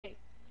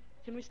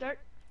Can we start?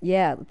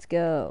 Yeah, let's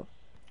go.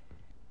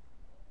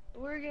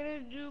 We're gonna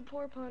do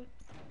porp hunt.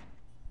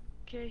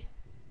 Okay.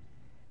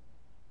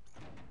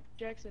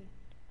 Jackson.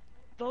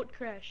 Boat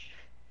crash.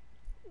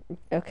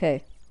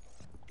 Okay.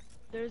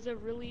 There's a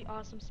really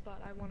awesome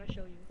spot I want to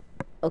show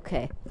you.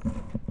 Okay.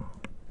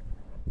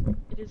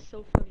 It is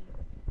so funny.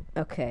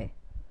 Okay.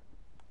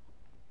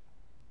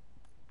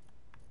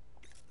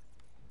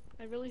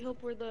 I really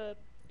hope we're the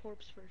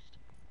porps first.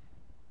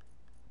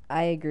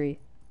 I agree.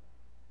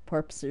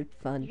 Porps are You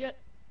fun. got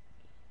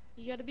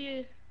you gotta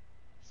be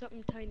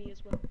something tiny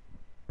as well.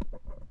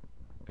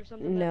 Or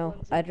something that No,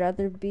 blends in. I'd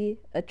rather be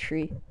a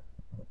tree.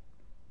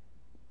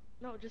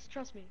 No, just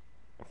trust me.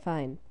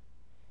 Fine.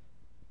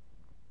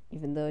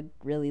 Even though I'd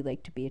really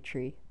like to be a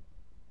tree.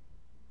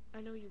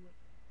 I know you would.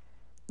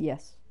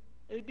 Yes.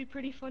 It would be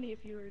pretty funny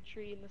if you were a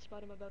tree in the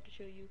spot I'm about to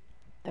show you.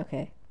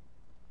 Okay.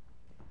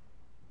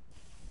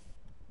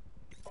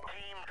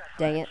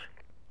 Dang it.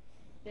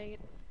 Dang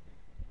it.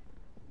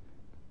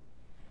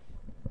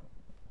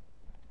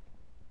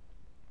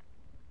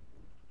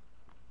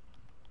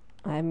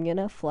 I'm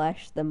gonna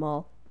flash them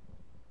all.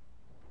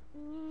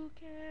 Who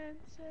can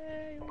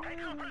say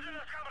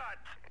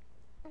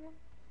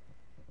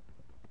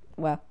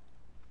Wow.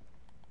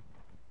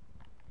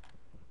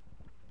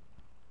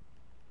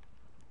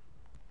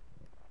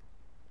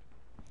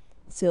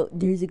 So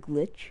there's a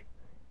glitch,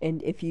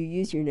 and if you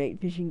use your night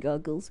vision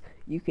goggles,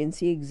 you can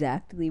see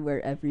exactly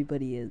where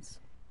everybody is.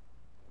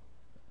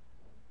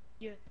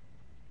 Yeah,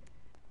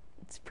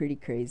 It's pretty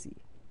crazy.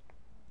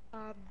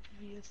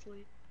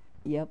 obviously.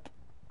 Yep.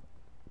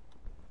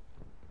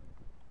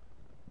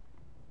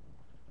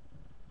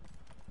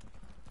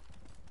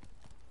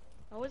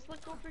 Always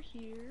look over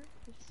here.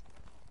 Just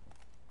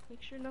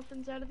make sure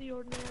nothing's out of the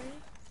ordinary.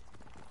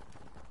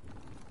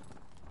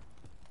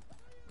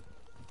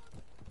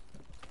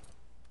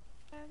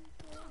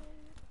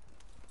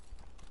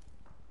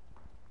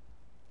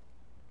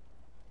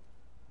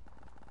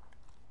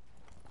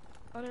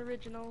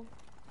 Unoriginal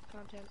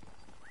content.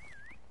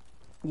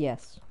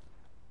 Yes.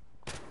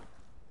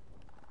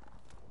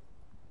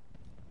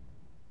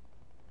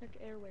 Check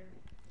airware.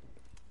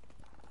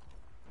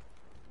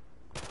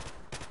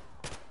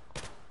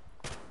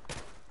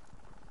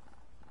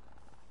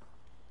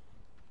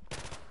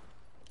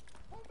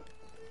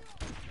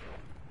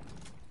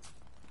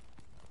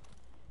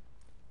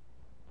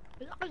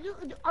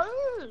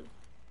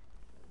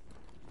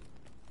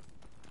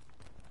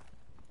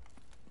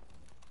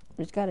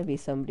 There's gotta be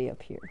somebody up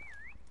here.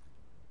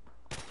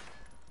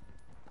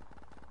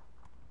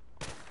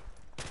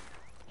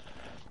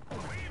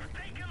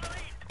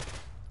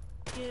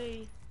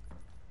 Yay.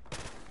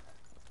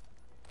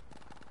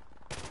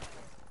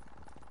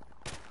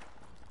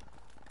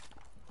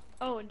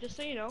 Oh, and just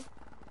so you know,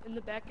 in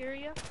the back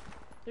area,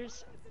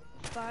 there's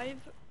 5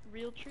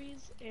 real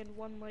trees and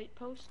 1 light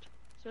post.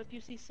 So if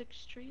you see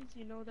 6 trees,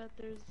 you know that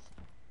there's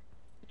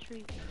a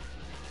tree.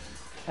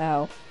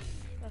 Ow.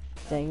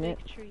 A Dang it.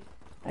 fake tree.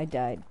 I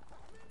died.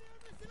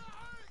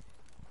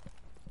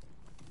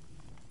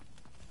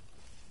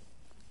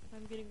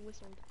 I'm getting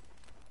whistled.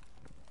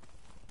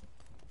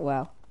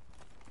 Wow.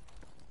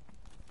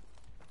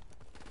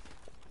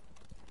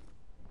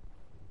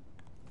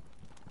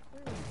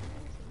 Where is the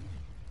whistle?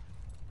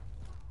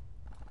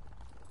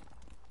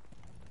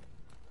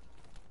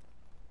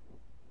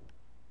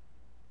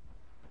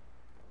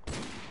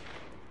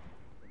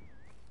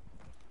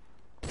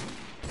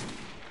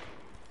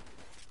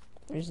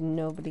 There's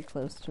nobody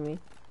close to me.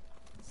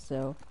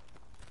 So,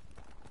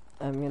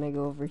 I'm gonna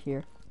go over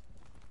here.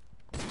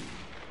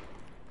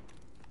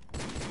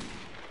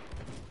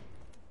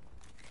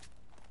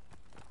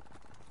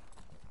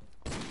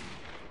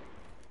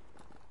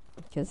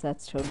 Because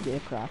that's totally a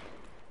prop.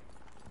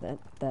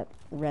 That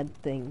red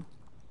thing,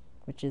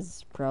 which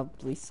is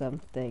probably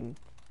something,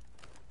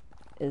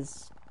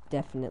 is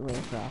definitely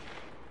a prop.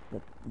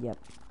 But, yep.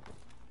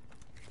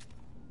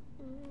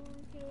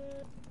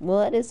 Okay.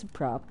 Well, it is a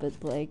prop, but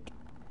like,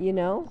 you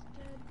know?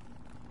 Dead.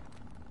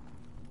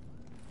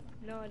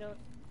 No, I don't.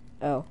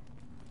 Oh.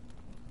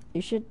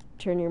 You should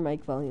turn your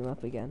mic volume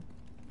up again.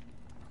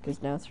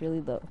 Because now it's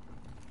really low.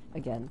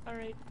 Again.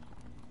 Alright.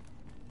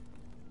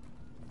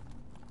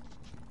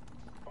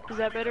 Is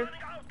that better?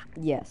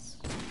 Yes.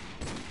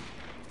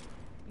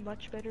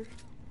 Much better?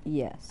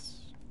 Yes.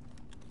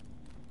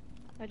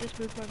 I just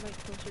moved my mic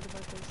closer to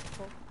my face.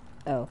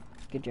 Oh,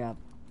 good job.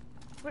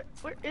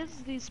 Where is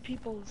these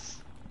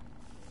people's?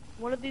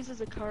 One of these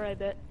is a car, I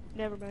bet.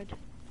 Never mind.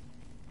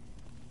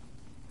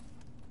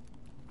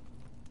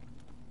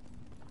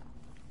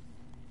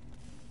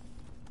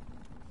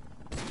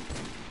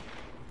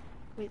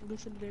 Wait,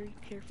 listen very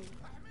carefully.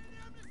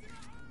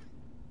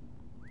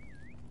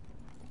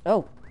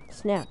 Oh,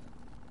 snap.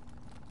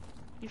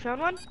 You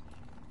found one?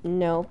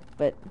 No,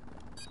 but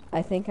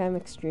I think I'm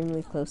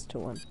extremely close to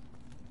one.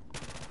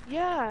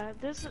 Yeah,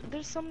 there's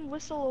some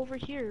whistle over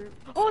here.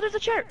 Oh, there's a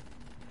chair!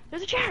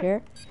 There's a chair!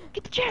 Here?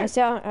 Get the chair!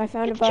 I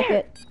found Get a the chair!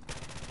 bucket.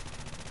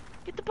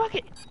 Get the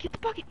bucket! Get the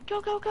bucket!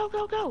 Go, go, go,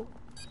 go, go!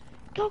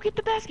 Go get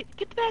the basket!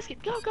 Get the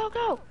basket! Go, go,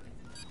 go!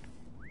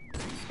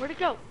 Where'd it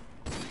go?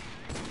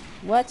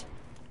 What?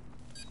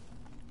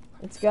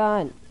 It's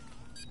gone.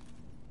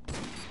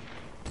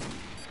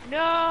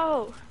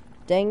 No!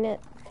 Dang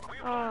it.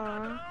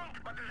 Aww.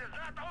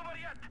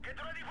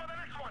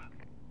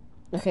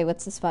 Okay,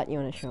 what's the spot you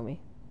want to show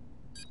me?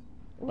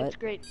 What? It's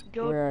great.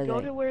 Where are Go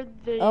they? to where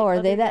the Oh, are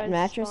they other that guys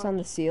mattress spawned. on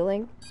the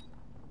ceiling?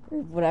 Or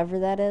whatever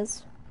that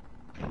is?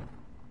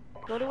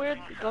 Go to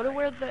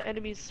where the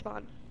enemies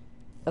spawn.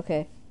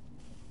 Okay.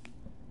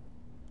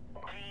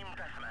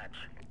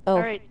 Oh,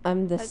 Alright,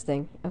 I'm this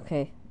thing.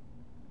 Okay.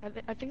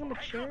 I think I'm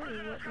a chair.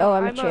 Or what? Oh,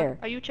 I'm a chair.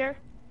 Are you a chair?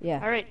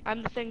 Yeah. Alright,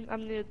 I'm the thing.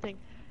 I'm the thing.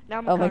 Now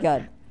I'm a Oh my car.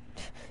 god.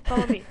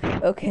 Follow me.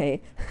 Okay.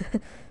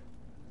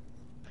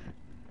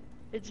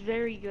 It's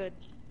very good.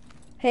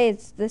 Hey,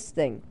 it's this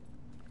thing.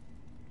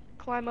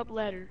 Climb up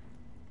ladder.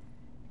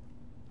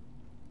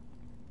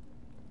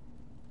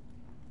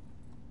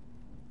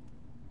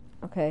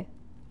 Okay.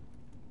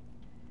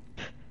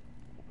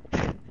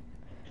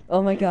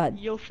 Oh my god.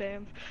 Yo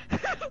fam.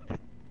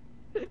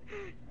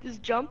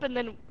 Just jump and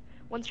then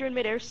once you're in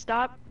midair,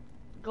 stop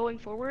going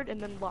forward and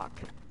then lock.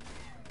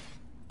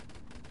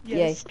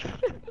 Yes.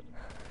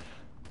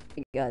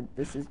 My god,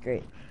 this is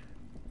great.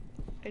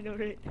 I know,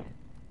 right?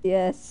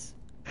 Yes.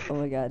 Oh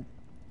my god.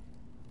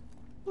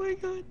 Oh my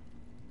god.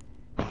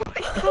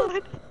 Oh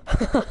my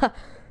god.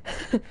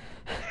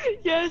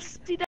 Yes,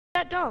 see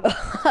that dumb.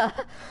 Oh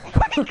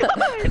my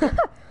god.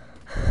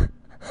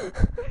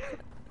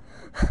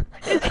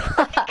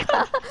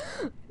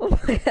 Oh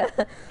my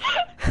god.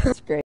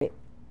 That's great.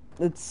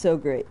 That's so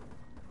great.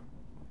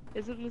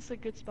 Isn't this a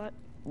good spot?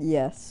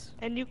 Yes.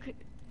 And you could,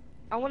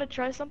 I want to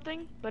try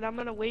something, but I'm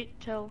gonna wait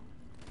till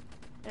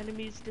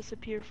enemies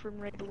disappear from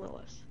right below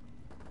us.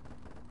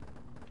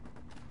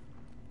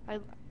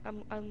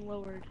 I'm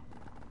lowered.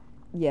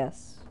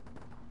 Yes.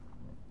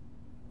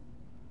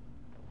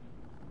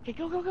 Okay,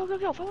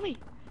 go, follow me.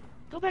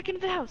 Go back into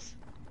the house.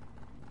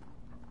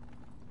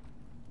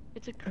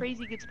 It's a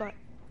crazy good spot.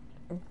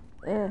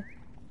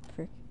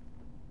 Frick.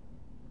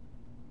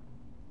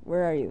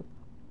 Where are you?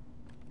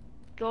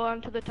 Go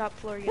on to the top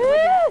floor again.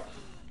 Right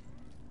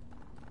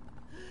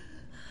here.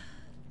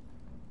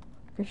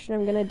 Christian,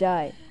 I'm gonna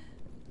die.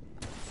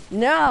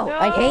 No! No,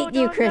 I hate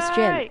you, don't Christian!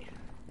 die.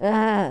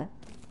 Ah,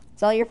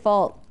 it's all your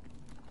fault.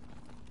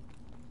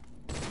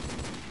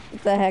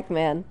 What the heck,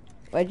 man?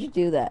 Why'd you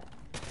do that?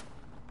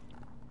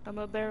 I'm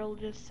a barrel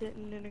just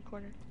sitting in a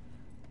corner.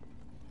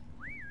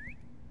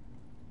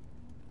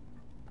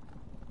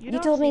 You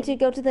told me to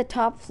go to the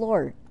top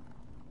floor.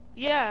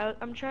 Yeah,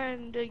 I'm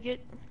trying to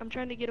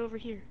get over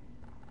here.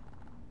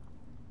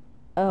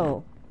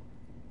 Oh.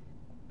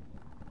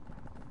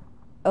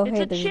 Oh,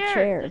 hey, there's a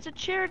chair. There's a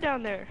chair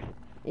down there.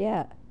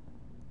 Yeah.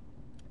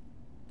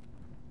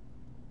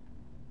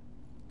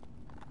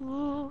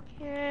 Who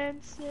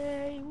can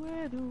say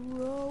where the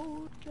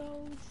road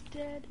goes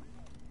dead?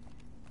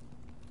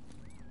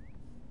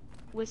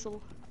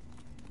 Whistle.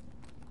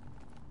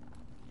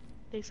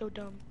 They so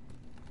dumb.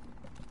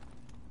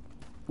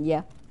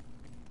 Yeah.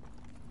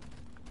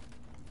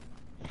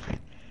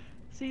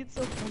 See, it's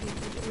so funny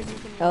when you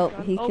can Oh, walk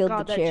on. he Oh killed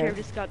god, the that chair. chair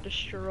just got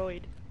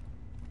destroyed.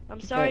 I'm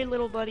sorry, But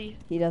little buddy.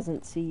 he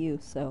doesn't see you,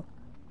 so.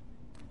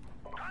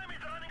 Time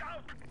is running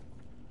out.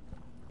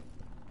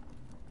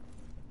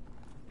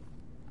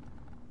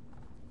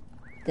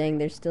 Dang,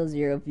 there's still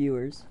 0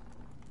 viewers.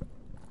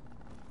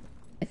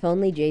 If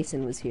only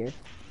Jason was here.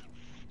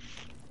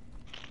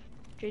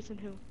 Jason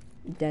who?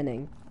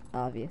 Denning,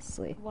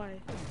 obviously. Why?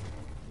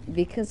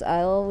 Because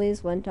I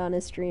always went on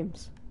his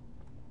streams.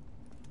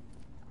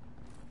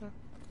 Huh.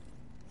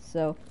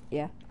 So,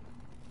 yeah.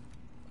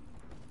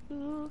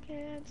 Who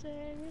can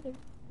say where the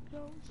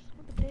goes,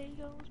 where the day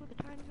goes, where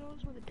the time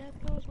goes, where the death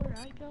goes, where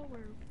I go,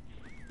 where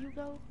you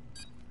go?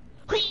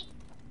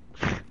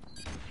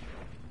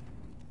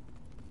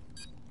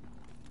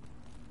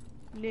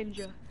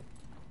 Ninja.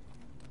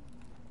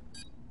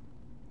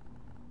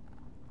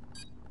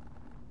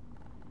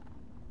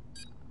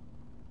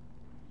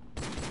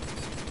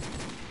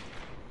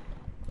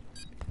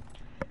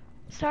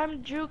 It's time to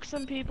juke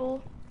some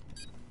people.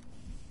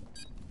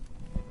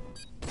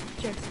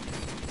 Jackson,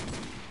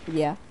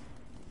 Yeah.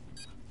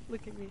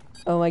 look at me.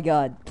 Oh my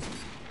god.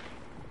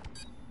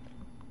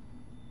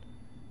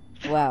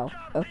 Wow,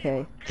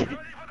 okay. Ready for the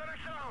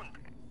next round.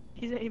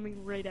 He's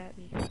aiming right at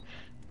me.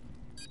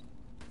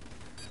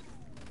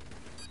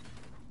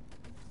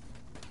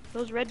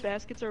 Those red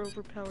baskets are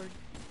overpowered.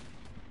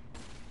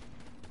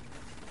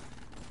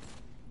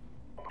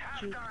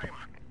 Juke. Halftime.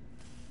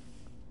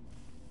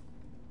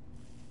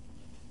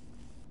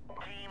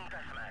 Team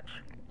deathmatch.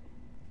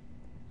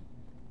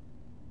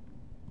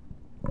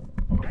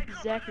 Take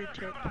cover,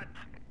 Zackertit. everyone.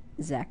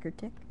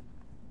 Zackertick?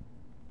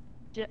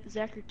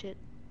 Zackertit.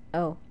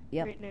 Oh,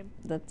 yep. Great name.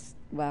 That's,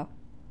 wow.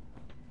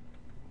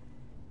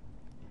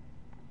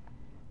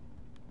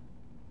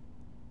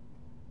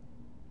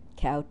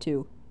 Cow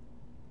 2.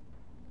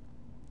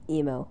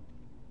 Emo.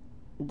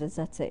 Does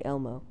that say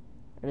Elmo?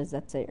 Or does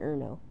that say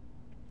Erno?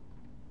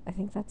 I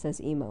think that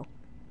says emo.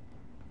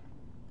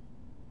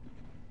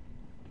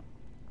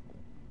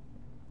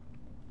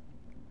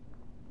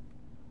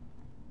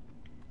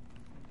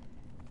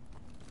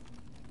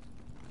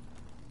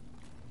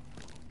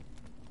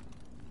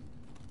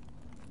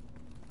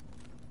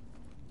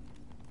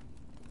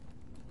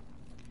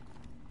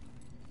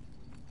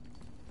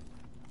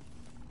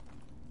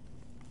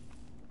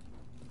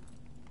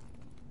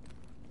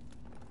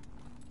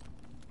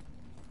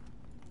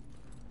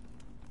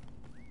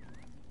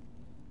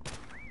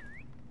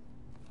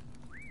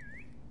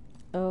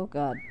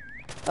 god.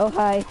 Oh,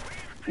 hi.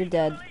 You're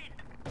dead.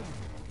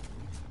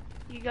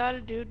 You got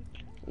it, dude.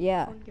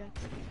 Yeah. One guy.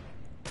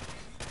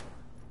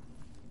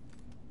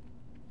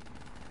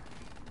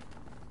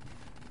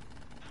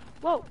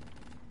 Whoa!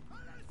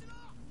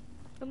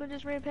 Someone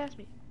just ran past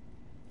me.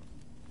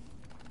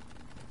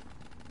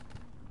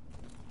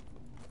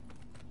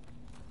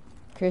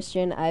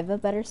 Christian, I have a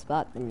better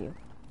spot than you.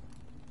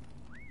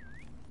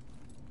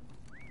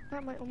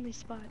 Not my only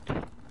spot.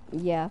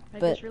 Yeah, I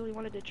but... just really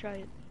wanted to try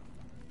it.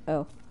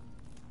 Oh.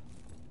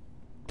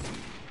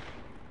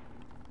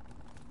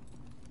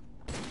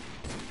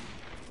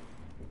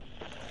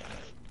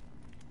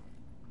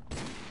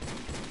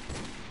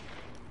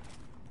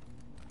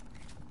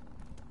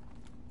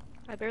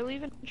 I barely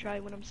even try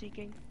when I'm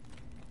seeking.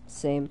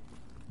 Same.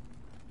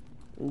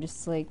 I'm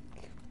just like,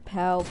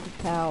 pow,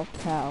 pow,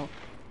 pow.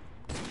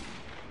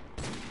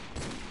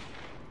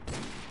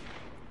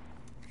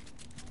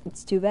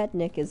 It's too bad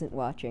Nick isn't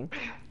watching.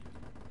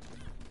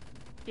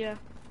 Yeah.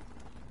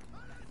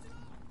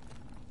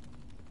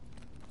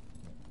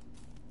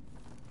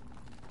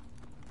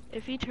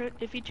 If he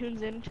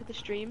tunes into the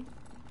stream,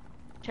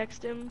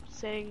 text him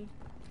saying,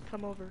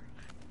 "Come over,"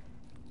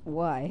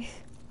 Why?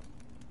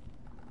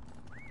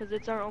 because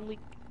it's our only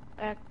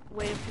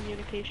way of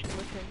communication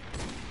with him.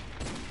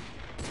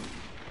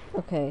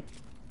 Okay.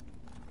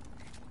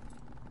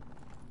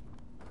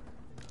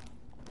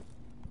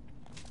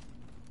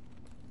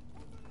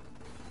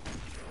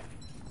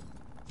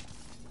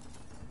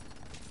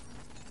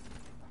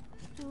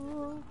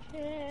 You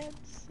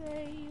can't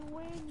say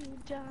when you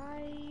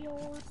die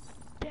you're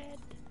dead.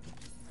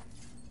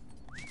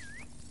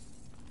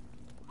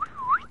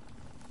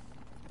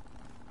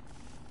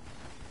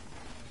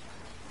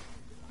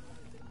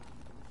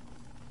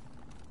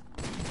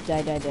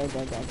 Die, die, die,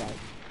 die, die, die.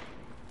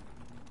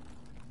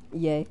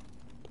 Yay.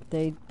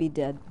 They'd be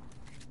dead.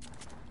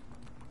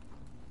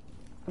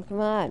 Come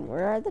on,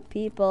 where are the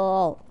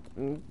people?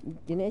 I'm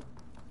gonna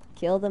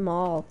kill them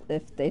all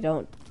if they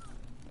don't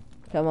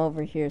come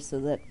over here so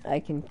that I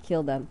can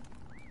kill them.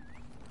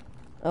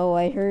 Oh,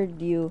 I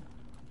heard you.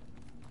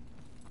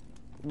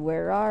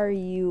 Where are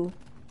you?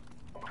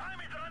 Time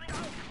is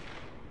running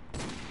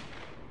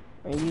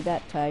out. Are you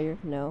that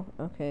tired? No?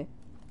 Okay.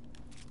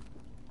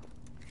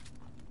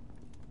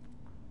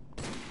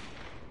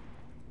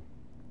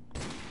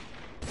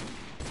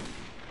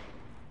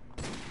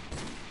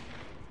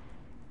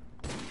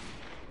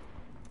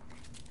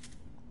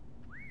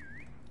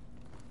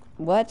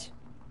 What?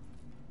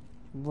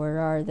 Where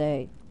are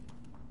they?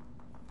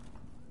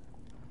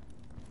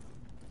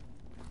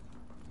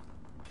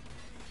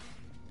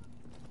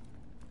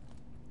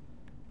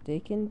 They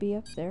can be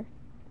up there.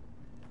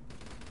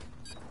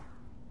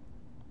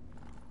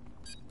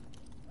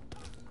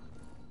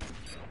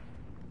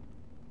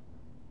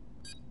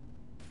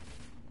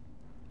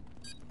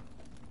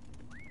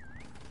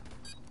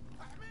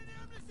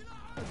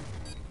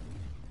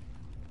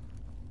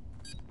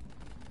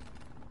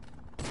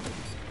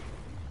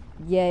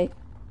 Yay.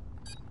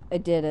 I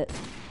did it.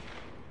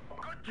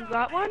 You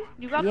got one?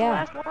 You got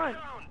Yeah. the last one.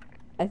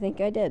 I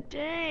think I did.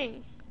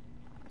 Dang.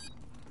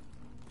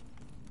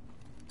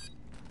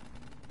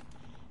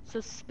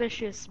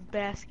 Suspicious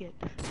basket.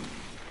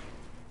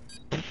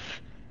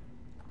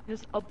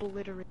 Just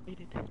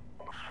obliterated.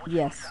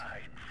 Yes.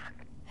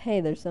 Hey,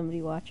 there's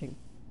somebody watching.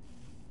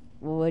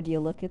 Would you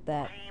look at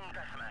that? Team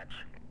deathmatch.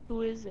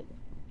 Who is it?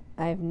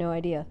 I have no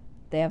idea.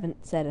 They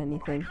haven't said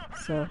anything,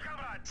 so...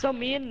 So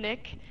me and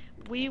Nick,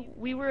 we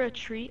were a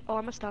tree. Oh,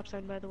 I'm a stop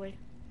sign, by the way.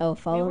 Oh, We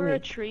follow were me. a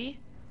tree.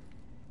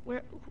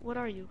 What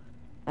are you?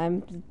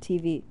 I'm the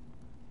TV.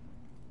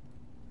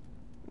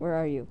 Where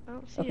are you? I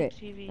don't see Okay, a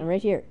TV. I'm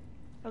right here.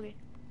 Okay.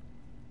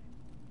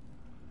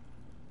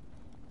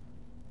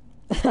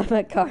 I'm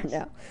at car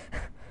now.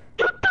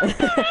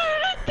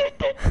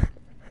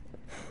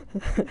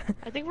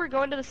 I think we're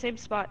going to the same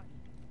spot.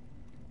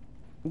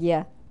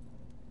 Yeah,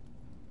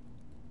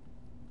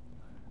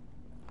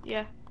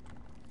 Yeah.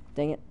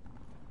 dang it.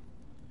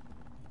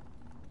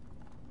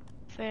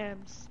 Fam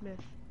Smith.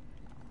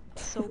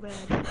 So bad.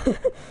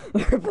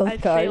 We're both I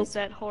cars. failed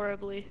that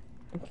horribly.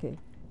 Okay.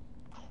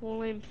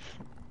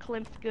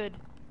 Klimph good.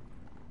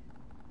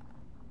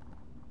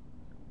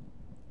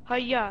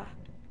 Hiya.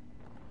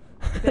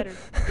 Better.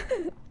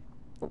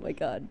 Oh my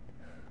god.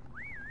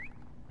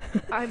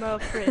 I'm a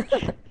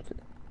fridge.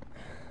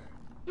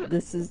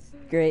 This is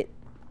great.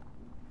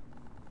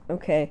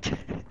 Okay.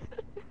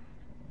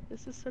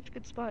 This is such a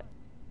good spot.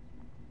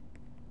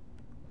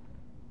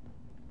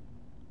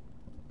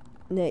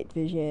 Night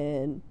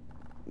vision.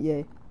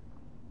 Yay.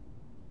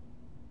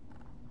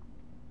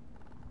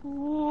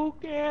 Who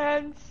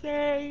can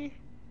say?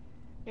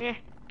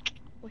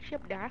 What's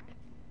up, Doc?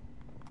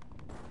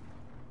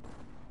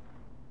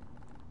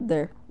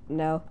 There.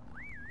 Now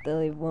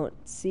they won't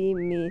see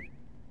me.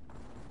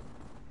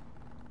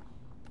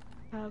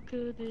 How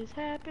could this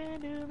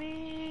happen to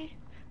me?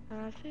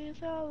 I feel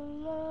so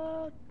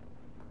alone.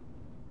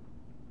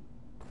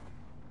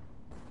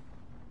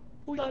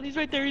 Oh god, he's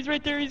right there, he's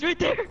right there, he's right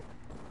there!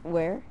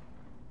 Where?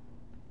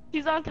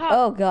 He's on top!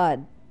 Oh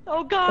god. Oh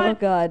Oh god!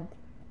 god.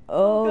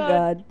 Oh, Oh God.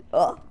 god.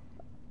 Oh.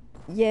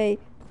 Yay.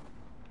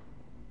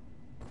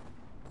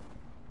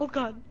 Oh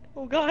god!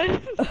 Oh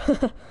god!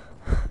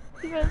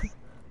 Yes.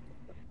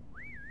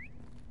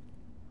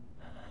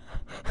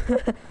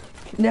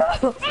 No.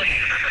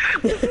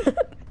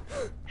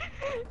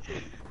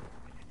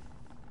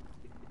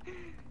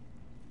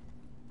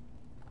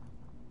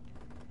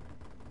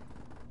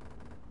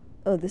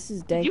 Oh, this is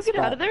Did dank you get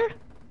out spot. of there?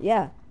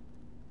 Yeah,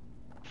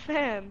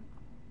 Fam.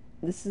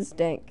 this is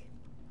dank.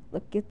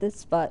 Look at this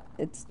spot.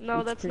 It's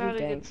No, that's pretty not a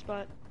dank. good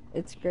spot.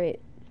 It's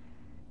great.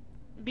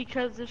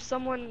 Because if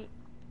someone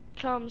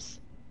comes,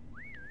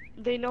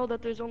 they know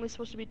that there's only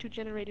supposed to be 2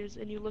 generators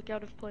and you look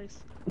out of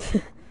place.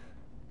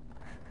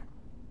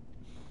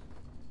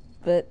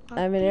 But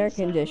I'm an air Hot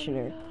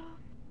conditioner. Sauria.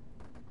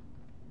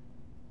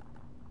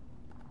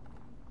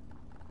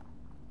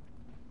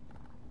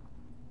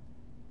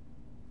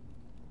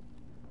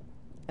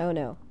 Oh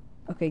no.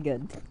 Okay,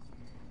 good.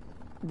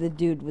 The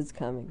dude was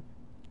coming.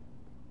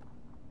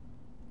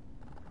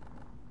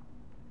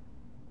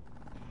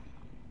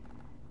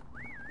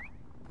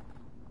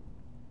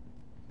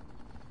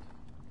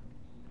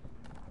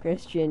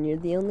 Christian, you're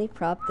the only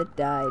prop that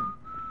died.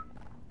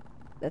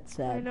 That's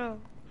sad. I know.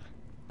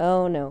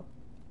 Oh no.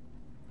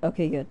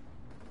 Okay, good.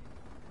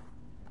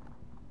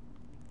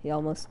 He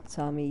almost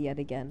saw me yet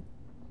again.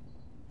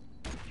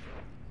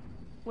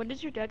 When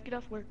does your dad get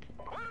off work?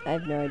 I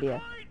have no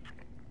idea.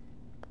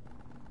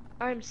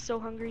 I'm so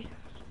hungry.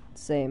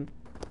 Same.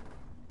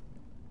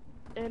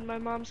 And my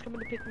mom's coming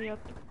to pick me up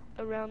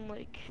around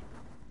like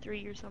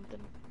 3 or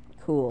something.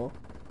 Cool.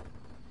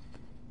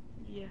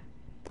 Yeah.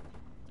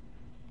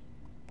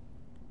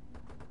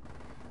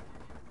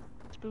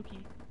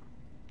 Spooky.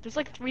 There's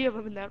like 3 of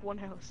them in that one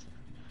house.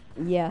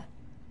 Yeah.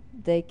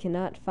 They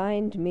cannot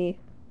find me.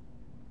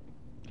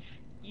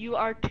 You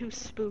are too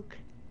spook.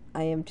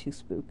 I am too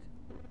spook.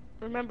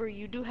 Remember,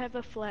 you do have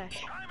a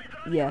flash.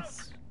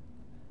 Yes.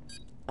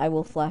 I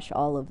will flash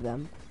all of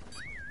them.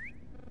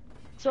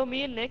 So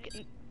me and Nick,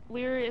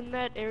 we were in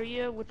that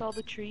area with all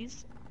the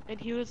trees, and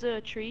he was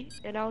a tree,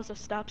 and I was a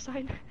stop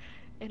sign,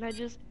 and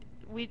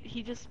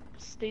he just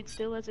stayed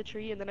still as a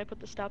tree, and then I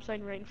put the stop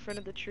sign right in front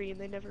of the tree, and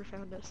they never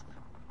found us.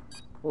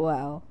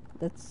 Wow.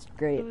 That's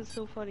great. It was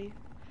so funny.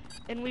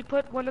 And we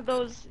put one of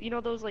those, you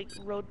know, those like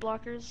road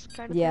blockers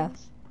kind of Yeah.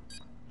 things?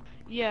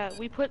 Yeah,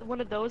 we put one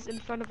of those in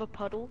front of a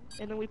puddle,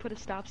 and then we put a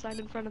stop sign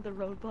in front of the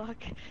roadblock,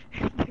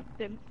 and they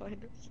didn't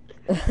find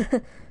us.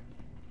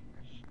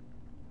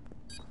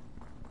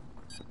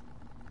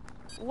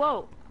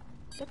 Whoa,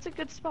 that's a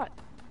good spot.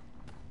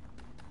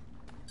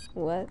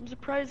 What? I'm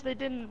surprised they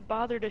didn't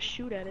bother to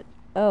shoot at it.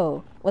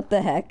 Oh, what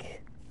the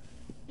heck?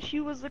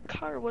 He was the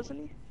car,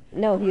 wasn't he?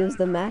 No, he was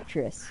the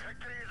mattress.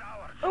 Victory is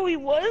ours. Oh, he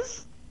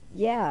was?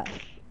 Yeah.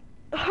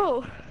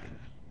 Oh.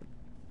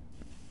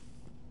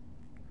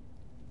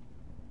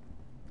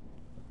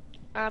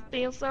 I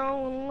feel so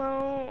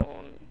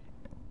alone.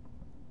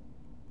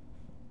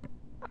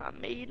 I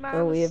made my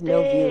Oh, we have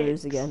no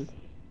viewers mistakes. again.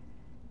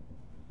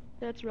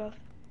 That's rough.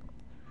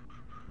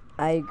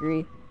 I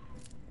agree.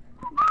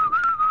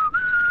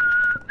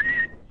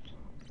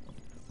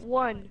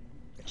 1,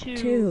 2,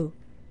 2,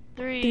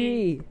 3,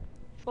 3,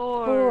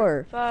 4,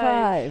 4,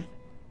 5, 5,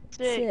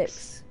 6,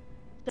 6,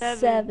 7,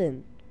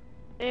 7,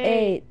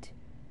 8.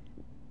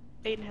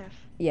 8.5.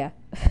 Yeah.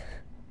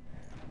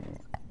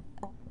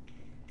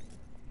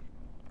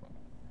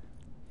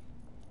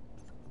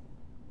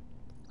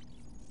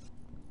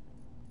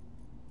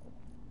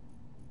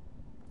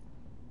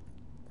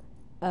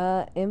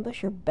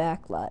 Ambush or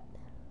backlot?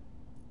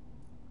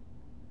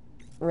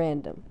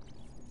 Random.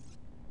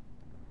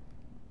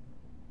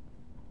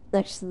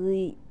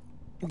 Actually,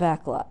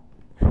 backlot.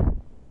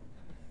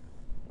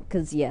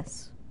 'Cause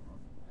yes.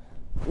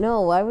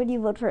 No, why would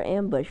you vote for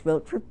ambush?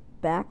 Vote for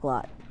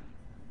backlot.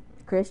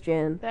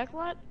 Christian.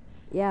 Backlot?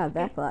 Yeah,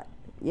 backlot.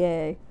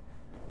 Yay.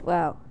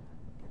 Wow.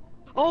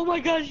 Oh my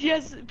gosh,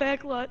 yes,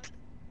 backlot.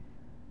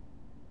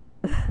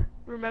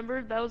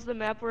 Remember, that was the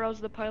map where I was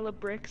the pile of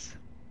bricks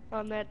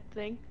on that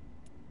thing?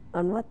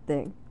 On what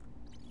thing?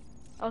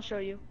 I'll show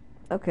you.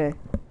 Okay.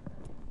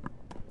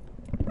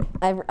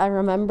 I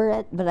remember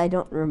it, but I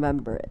don't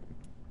remember it.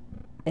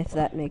 If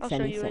that makes I'll show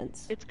any you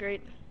sense. it. It's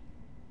great.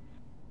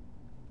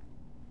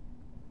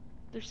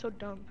 They're so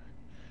dumb.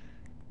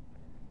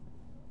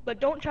 But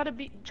don't try to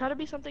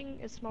be something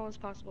as small as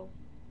possible.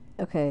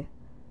 Okay.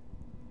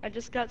 I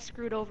just got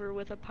screwed over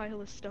with a pile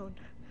of stone.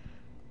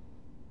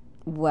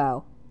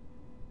 Wow.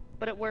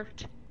 But it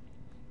worked.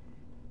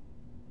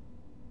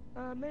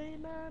 I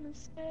made my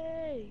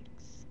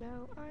mistakes.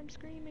 Now I'm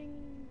screaming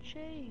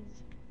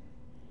shades.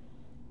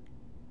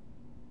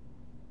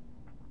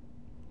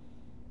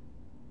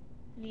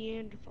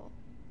 Neanderthal.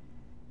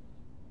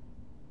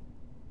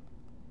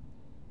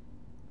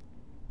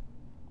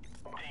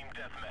 Team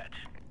deathmatch.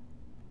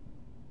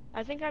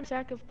 I think I'm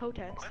sack of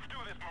potats. Let's do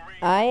this, Marine.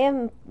 I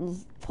am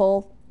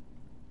Pole.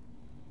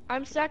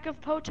 I'm sack of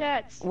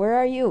potats. Where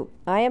are you?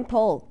 I am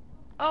Pole.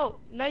 Oh,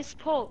 nice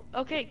pull.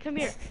 Okay, come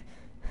here.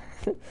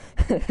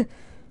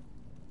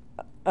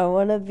 I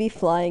wanna be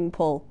flying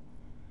pole.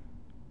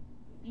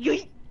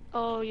 Yeet!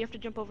 Oh, you have to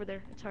jump over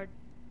there. It's hard.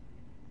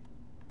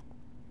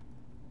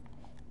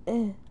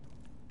 Eh.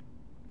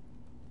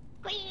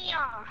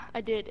 Hee-yah!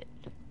 I did it.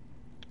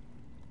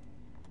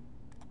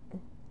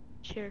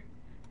 Chair.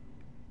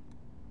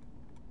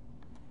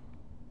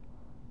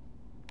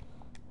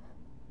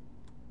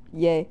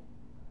 Yay.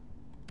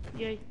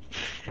 Yay.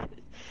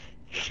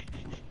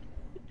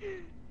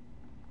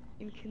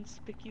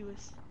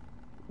 Inconspicuous.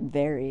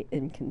 Very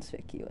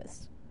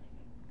inconspicuous.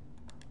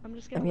 I'm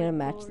just I'm gonna gonna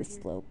like, match go the over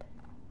here. slope.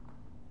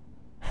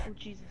 Oh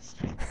Jesus.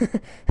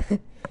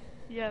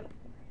 Yeah.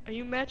 Are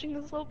you matching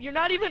the slope? You're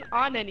not even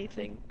on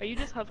anything. Are you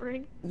just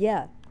hovering?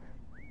 Yeah.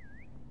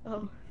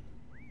 Oh.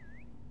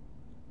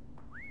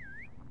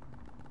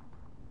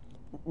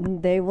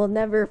 They will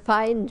never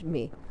find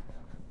me.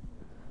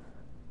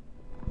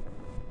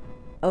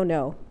 Oh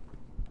no.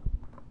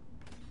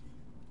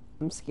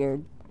 I'm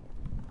scared.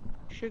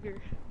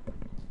 Sugar.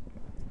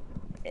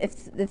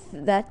 If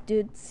that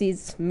dude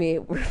sees me,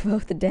 we're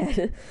both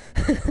dead.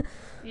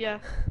 Yeah.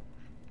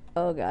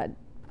 Oh god.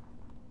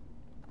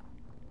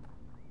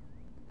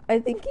 I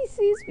think he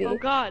sees me. Oh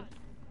God.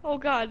 Oh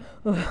God.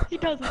 He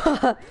doesn't.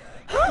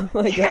 Oh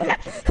my god.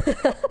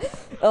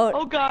 Oh,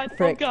 Oh God.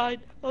 frick. Oh God.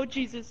 Oh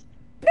Jesus.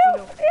 No!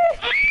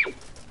 Oh,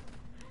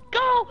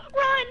 Go!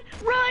 Run!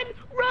 Run!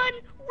 Run!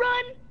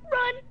 Run!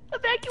 Run!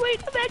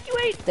 Evacuate!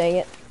 Evacuate! Dang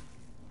it.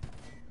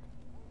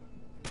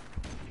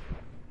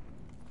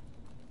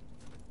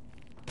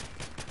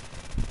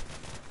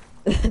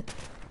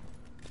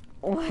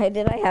 Why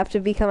did I have to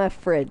become a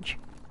fridge?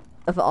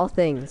 Of all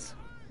things.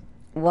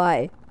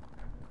 Why?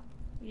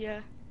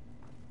 Yeah.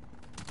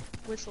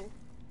 Whistle.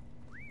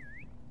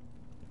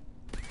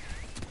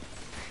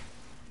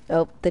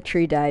 Oh, the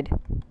tree died.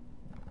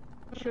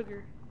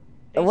 Sugar.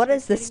 Are you What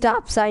is the spectating me?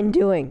 stop sign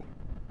doing?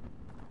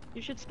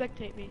 You should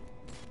spectate me.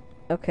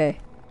 Okay.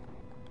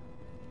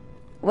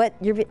 What?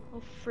 You're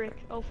Oh frick.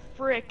 Oh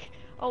frick.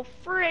 Oh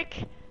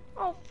frick.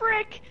 Oh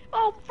frick.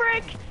 Oh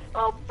frick.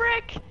 Oh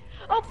frick.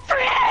 Oh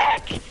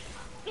frick!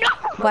 No!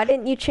 Why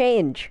didn't you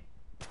change?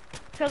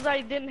 Because I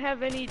didn't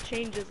have any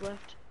changes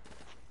left.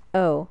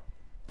 Oh.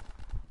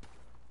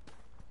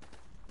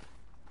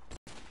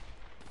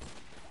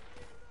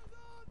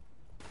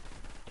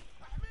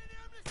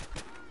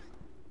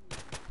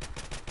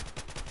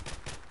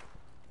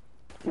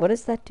 What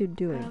is that dude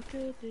doing? How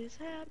could this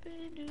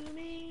happen to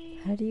me?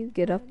 How do you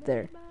get I up made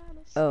there? my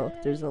Oh,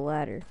 mistake. there's a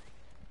ladder.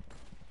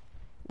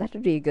 That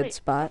would be a good Wait,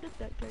 spot. How did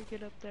that guy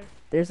get up there?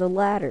 There's a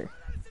ladder.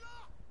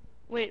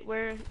 Wait,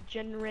 where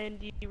Jen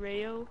Randy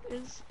Rayo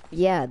is?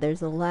 Yeah,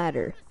 there's a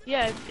ladder.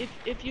 Yeah,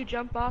 if you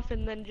jump off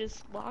and then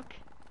just lock.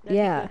 That'd be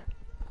Yeah.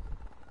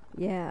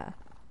 good. Yeah.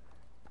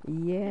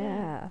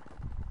 Yeah.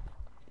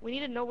 We need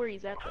to know where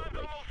he's at though.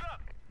 Like,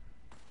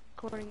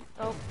 according.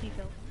 Oh, he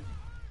fell.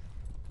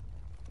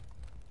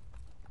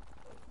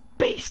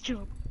 Base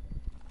jump.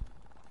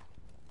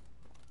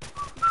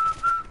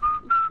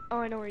 Oh,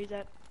 I know where he's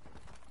at.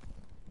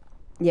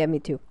 Yeah, me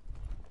too.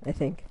 I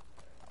think.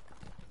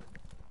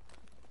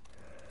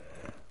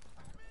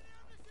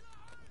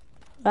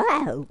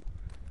 Wow.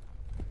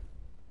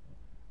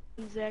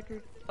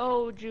 Zachary.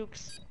 Oh,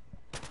 Jukes.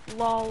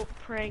 Lol,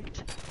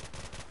 pranked.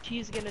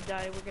 He's gonna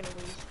die. We're gonna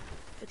lose.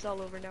 It's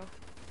all over now.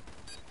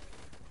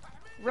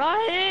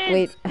 Run!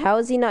 Wait, how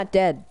is he not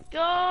dead?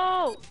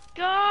 Go!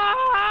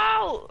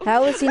 Go!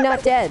 How is he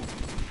not dead?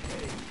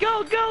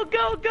 Go, go,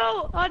 go,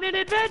 go! On an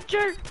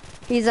adventure!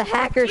 He's a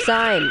hacker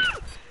sign.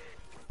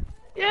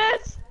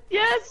 Yes!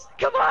 Yes!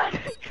 Come on!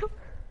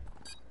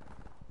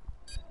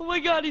 Oh my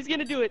god, he's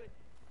gonna do it.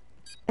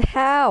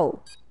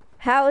 How?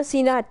 How is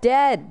he not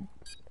dead?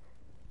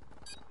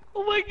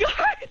 Oh my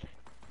god!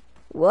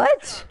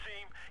 What?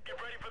 Team, get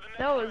ready for the next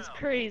That was round.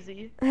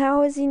 crazy.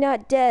 How is he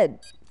not dead?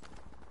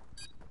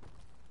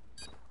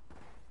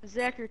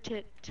 Zacher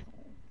tipped.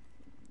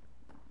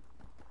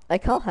 I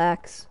call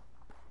hacks.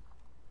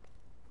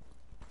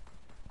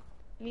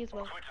 Me as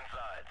well. Switching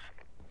sides.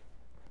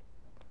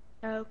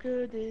 How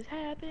could this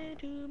happen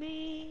to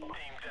me? Team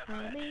I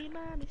deathmatch. made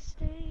my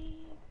mistake.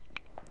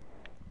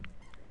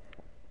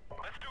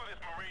 Let's do this,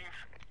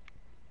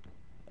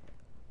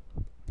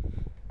 Marines.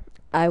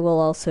 I will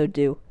also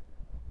do.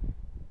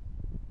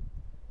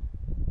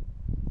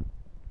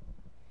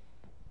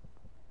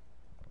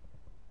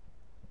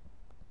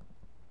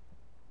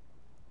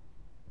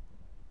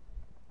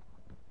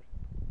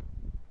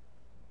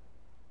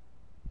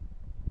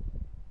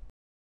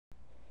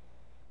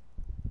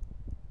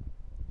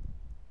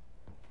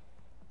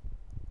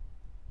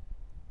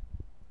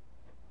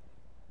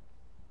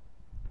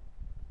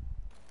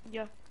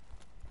 Yeah,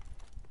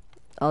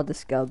 All the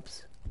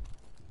scubs.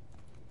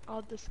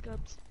 all the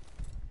scubs.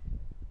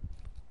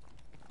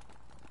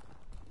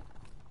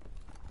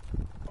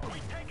 We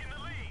taking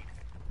the lead.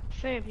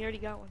 Fam, he already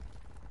got one.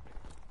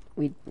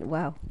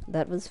 Wow,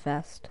 that was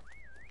fast.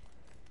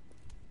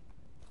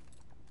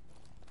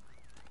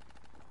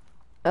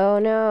 Oh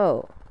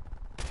no.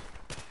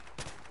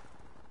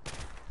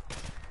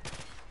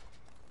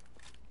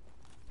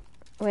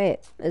 Wait,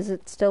 is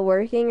it still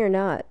working or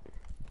not?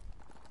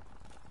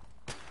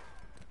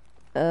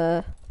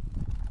 What,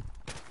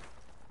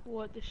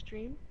 the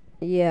stream?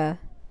 Yeah.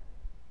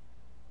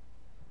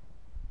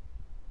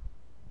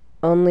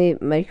 Only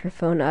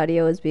microphone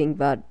audio is being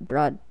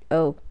brought.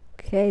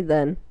 Okay,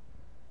 then.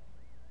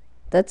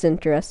 That's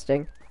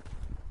interesting.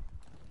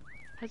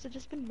 Has it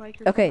just been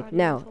microphone Okay, audio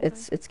now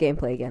this whole it's time?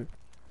 gameplay again.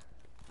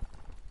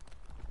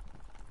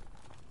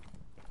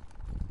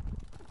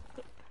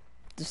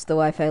 Just the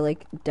Wi-Fi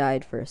like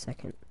died for a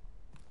second.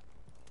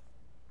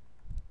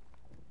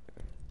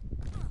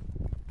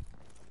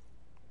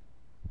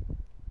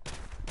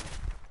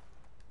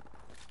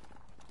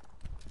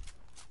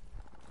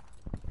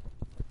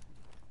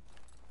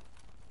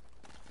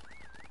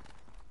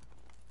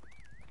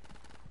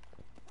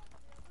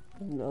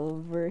 And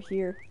over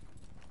here.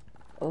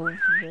 Over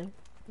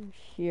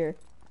here.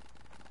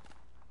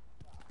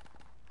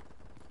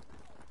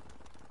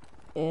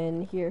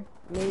 And here,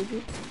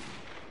 maybe.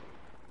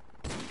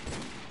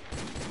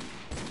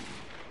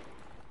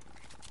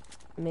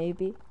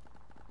 Maybe.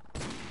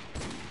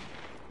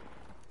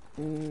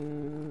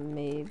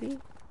 Maybe.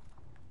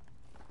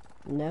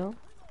 No?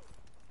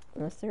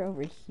 Unless they're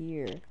over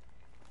here.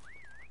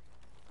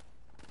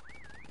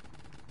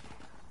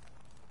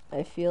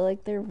 I feel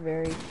like they're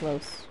very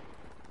close.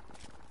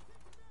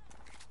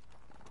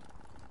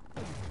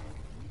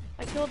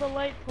 I killed a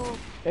light pole.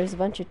 There's a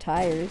bunch of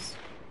tires.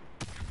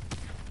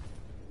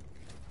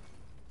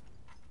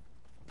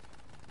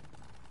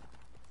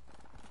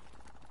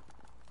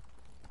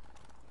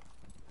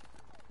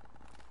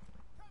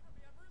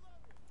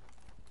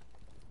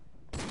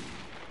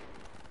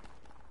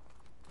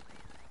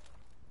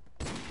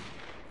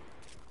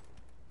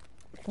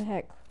 What the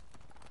heck?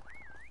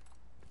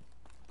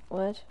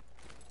 What?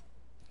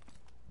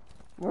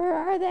 Where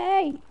are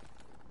they?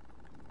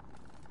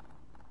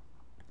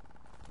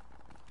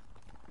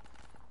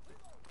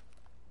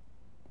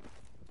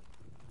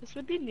 This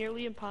would be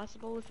nearly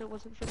impossible if it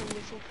wasn't for the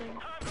whistle thing.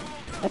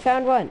 I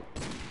found one.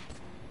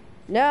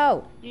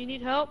 No. Do you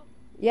need help?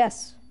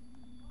 Yes.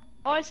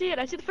 Oh, I see it.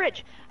 I see the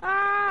fridge.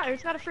 Ah, or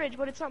it's not a fridge,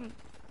 but it's something.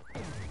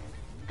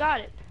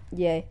 Got it.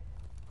 Yay.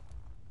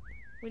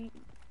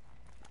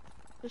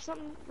 There's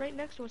something right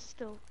next to us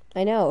still.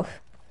 I know.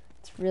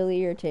 It's really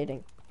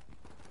irritating.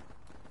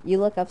 You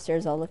look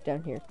upstairs, I'll look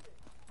down here.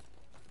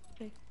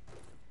 Okay.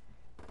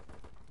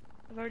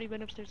 I've already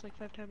been upstairs like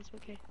 5 times,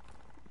 but okay.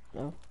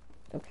 Oh,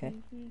 okay.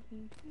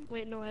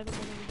 Wait, no, I haven't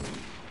been over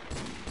here.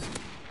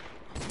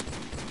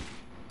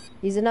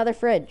 He's another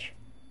fridge.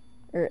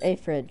 Or a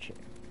fridge.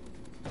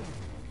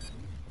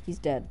 He's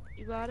dead.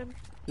 You got him?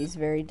 He's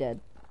very dead.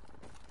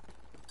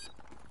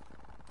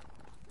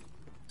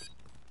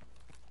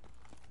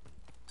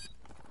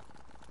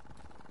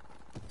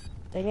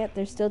 Dang it,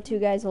 there's still 2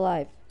 guys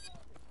alive.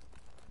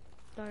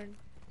 Darn.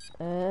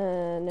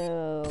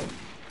 No.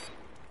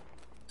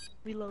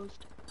 We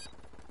losed.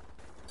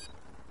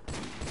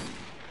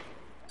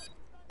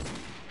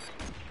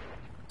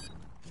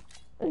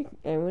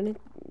 I wanna...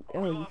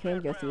 Oh, you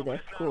can go through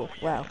there. Cool.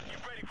 Wow.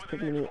 That's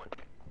pretty neat.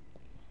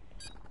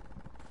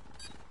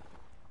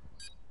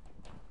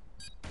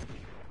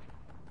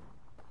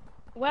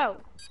 Wow.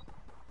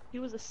 He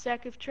was a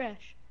sack of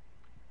trash.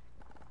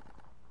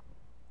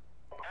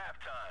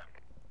 Halftime.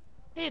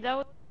 Hey,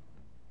 that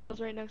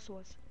was right next to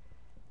us.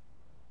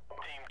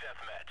 Team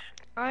deathmatch.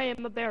 I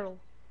am a barrel.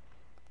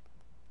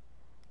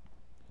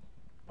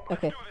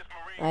 Okay. Do this,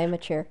 Marine. I am a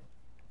chair.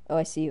 Oh,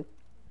 I see you.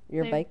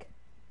 Your Same. bike.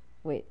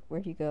 Wait,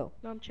 where'd you go?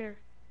 No, I'm chair.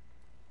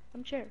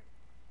 I'm chair.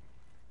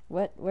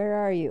 What? Where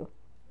are you?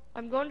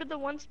 I'm going to the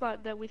one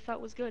spot that we thought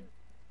was good.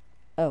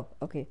 Oh,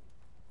 okay.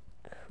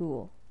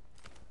 Cool.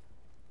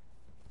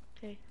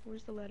 Okay,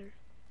 where's the ladder?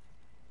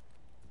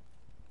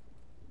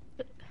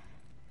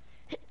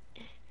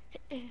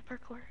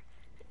 Parkour.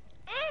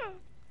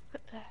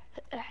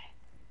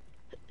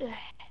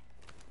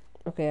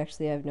 Okay,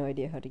 actually, I have no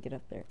idea how to get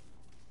up there.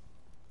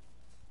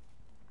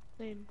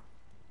 Same.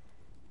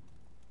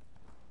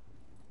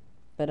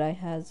 But I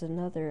has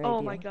another idea.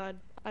 Oh my god,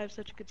 I have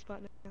such a good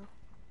spot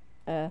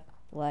now.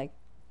 Lag.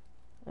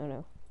 Oh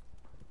no.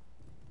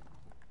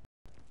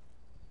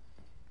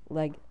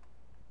 Leg.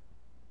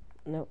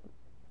 Nope.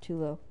 Too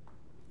low.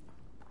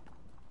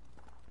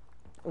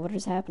 What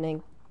is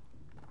happening?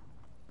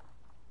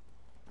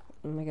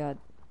 Oh my god.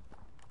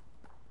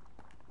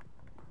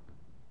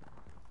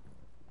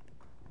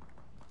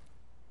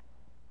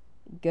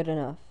 Good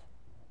enough.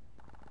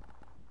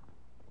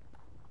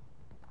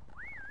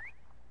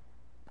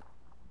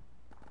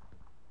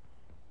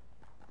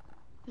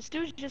 This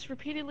dude's just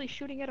repeatedly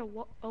shooting at a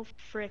wall. Oh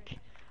frick.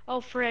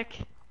 Oh frick.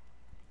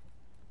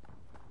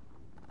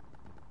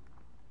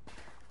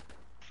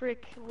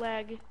 Frick,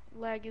 lag.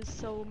 Lag is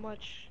so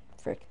much.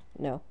 Frick.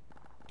 No.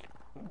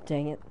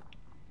 Dang it.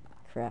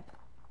 Crap.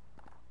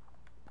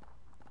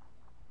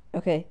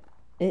 Okay.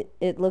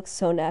 It looks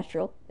so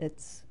natural.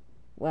 It's...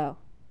 Wow.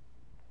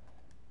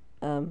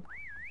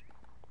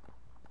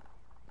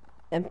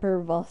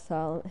 Emperor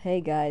Valsal. Hey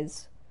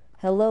guys.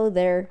 Hello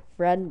there,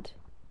 friend.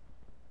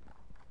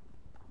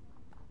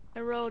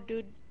 Hello,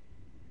 dude.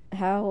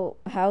 How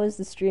is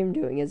the stream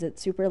doing? Is it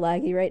super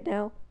laggy right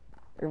now?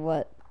 Or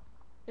what?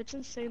 It's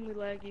insanely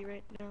laggy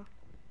right now.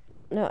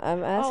 No,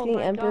 I'm Oh asking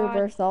my Emperor God.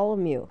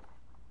 Bartholomew.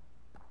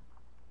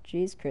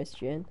 Jeez,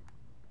 Christian.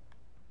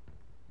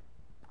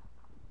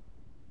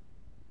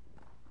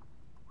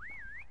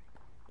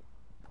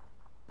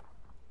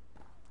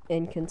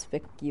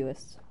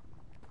 Inconspicuous.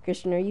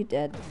 Christian, are you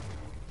dead?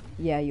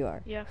 Yeah, you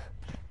are. Yeah.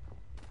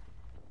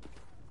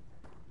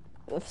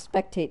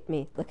 Spectate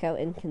me. Look how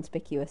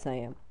inconspicuous I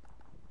am.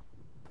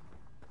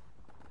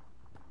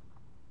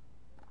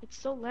 It's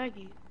so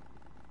laggy.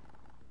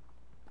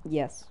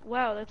 Yes.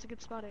 Wow, that's a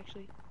good spot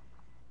actually.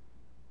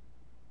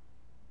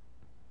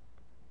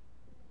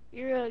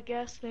 You're a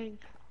gas thing.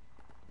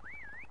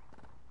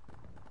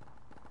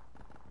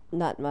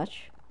 Not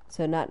much.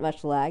 So not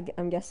much lag,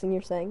 I'm guessing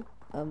you're saying?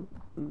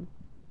 Mm.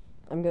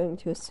 I'm going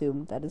to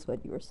assume that is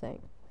what you were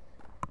saying.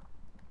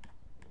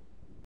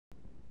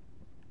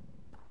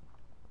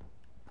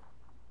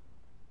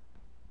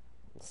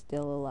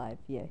 Still alive,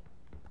 yay.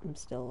 I'm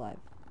still alive.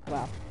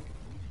 Wow.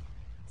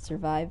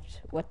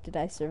 Survived? What did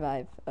I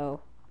survive? Oh,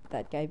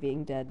 that guy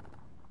being dead.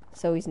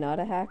 So he's not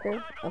a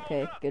hacker?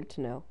 Okay, good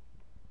to know.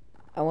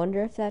 I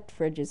wonder if that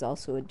fridge is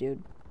also a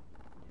dude.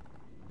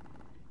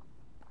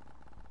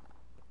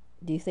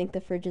 Do you think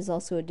the fridge is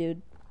also a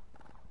dude?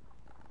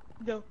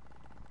 No,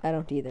 I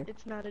don't either.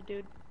 it's not a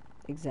dude.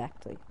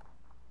 Exactly.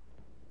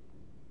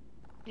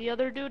 The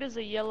other dude is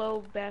a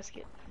yellow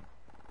basket.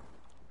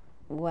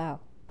 Wow.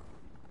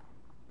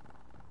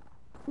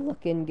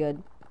 Looking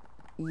good.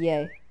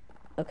 Yay.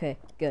 Okay,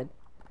 good.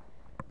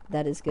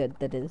 That is good.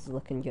 That is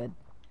looking good.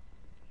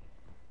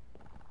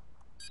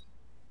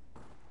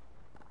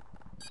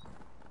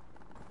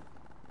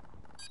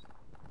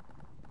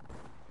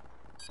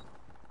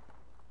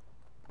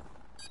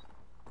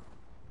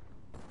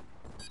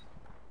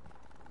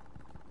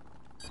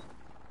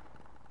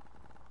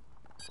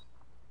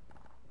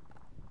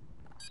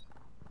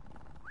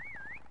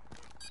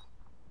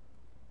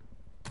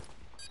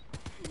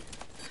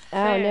 Oh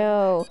Fan.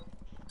 no.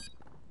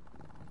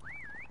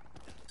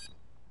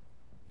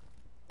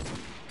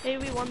 Hey,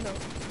 we won though. Good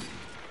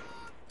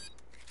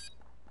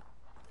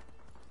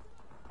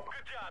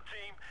job,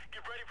 team.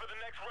 Get ready for the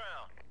next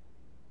round.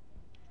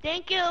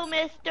 Thank you,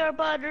 Mr.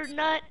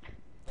 Butternut.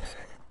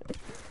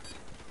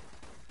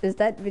 Is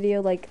that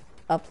video like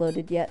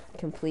uploaded yet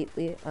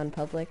completely on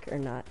public or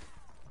not?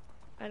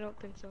 I don't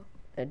think so.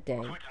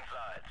 Dang. Switching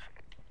sides.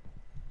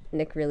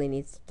 Nick really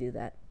needs to do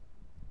that.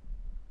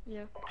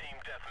 Yeah. Team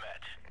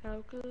deathmatch.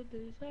 How could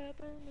this happen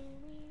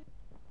to me?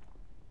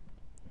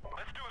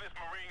 Let's do this,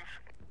 Marines.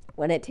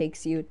 When it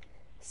takes you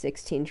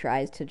 16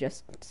 tries to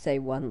just say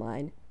one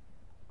line.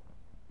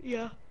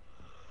 Yeah.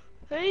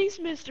 Thanks,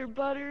 Mr.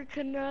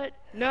 Butternut.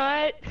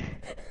 Nut.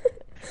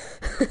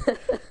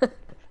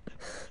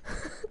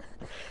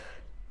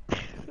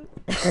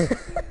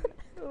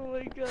 Oh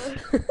my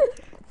god.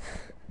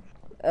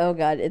 Oh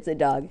god, it's a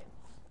dog.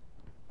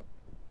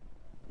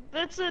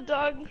 That's a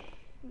dog.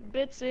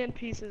 Bits and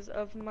pieces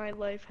of my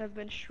life have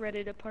been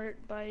shredded apart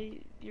by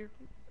your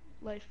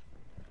life.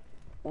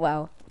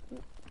 Wow.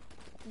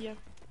 Yeah.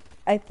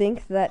 I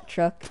think that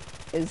truck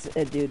is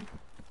a dude,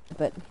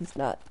 but he's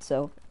not,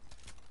 so.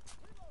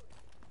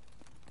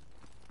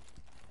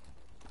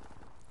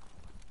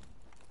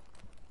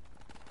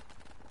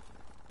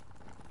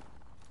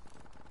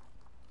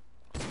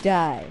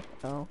 Die.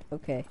 Oh,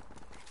 okay.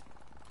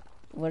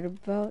 What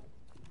about...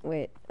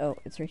 Wait, oh,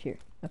 it's right here.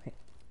 Okay.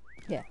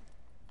 Yeah.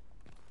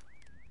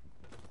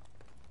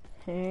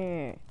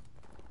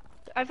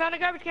 I found a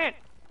garbage can.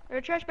 Or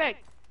a trash bag.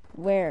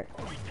 Where?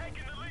 We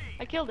taking the lead.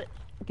 I killed it.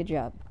 Good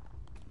job.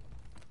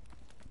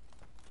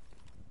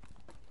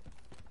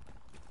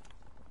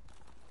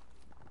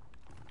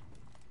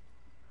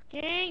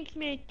 Thanks,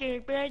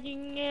 Mr.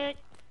 Butternut.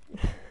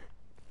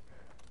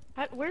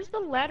 Where's the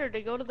ladder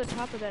to go to the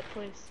top of that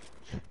place?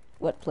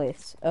 What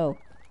place? Oh,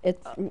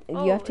 it's you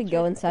oh, have to it's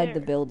go right inside the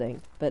there.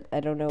 building, but I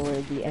don't know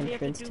where the you have to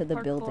entrance do to the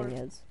parkour. building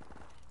is.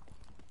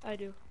 I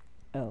do.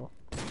 Oh.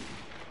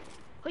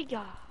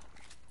 Hoya!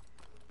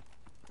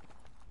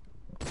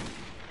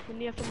 Then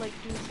you have to like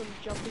do some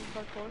jumping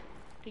parkour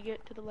to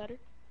get to the ladder.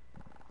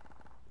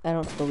 I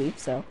don't believe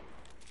so.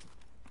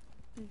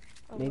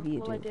 Oh, Maybe you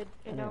well, I do. did,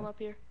 and I now I'm know. up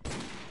here.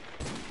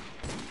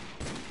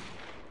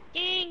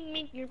 Dang,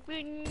 make your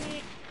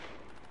butternut.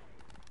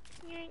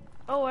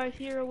 Oh, I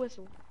hear a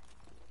whistle.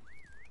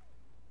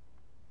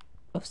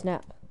 Oh,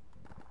 snap.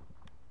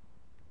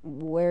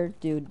 Where,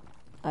 dude?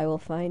 I will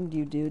find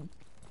you, dude,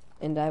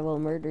 and I will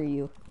murder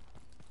you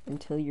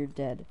until you're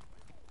dead.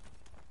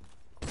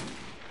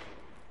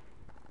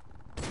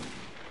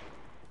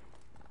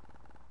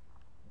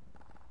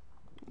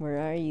 Where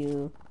are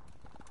you?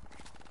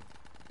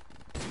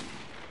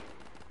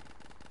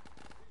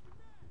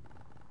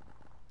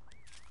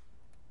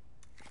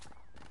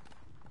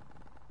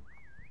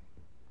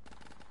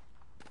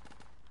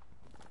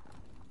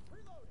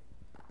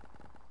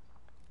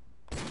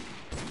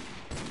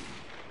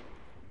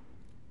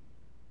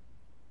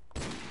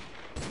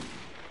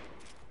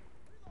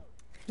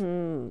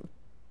 Hmm.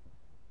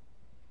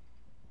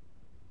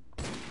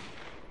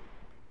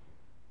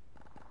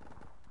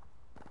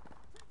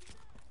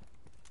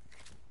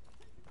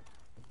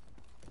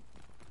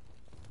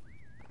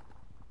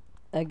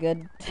 A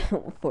good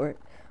for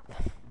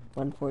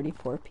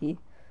 144p.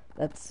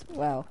 That's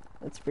wow.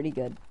 That's pretty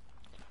good.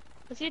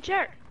 I see a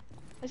chair.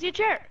 I see a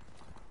chair.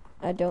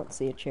 I don't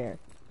see a chair.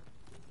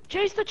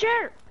 Chase the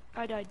chair.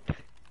 I died.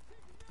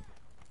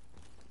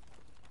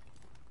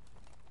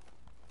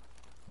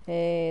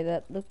 Hey,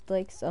 that looked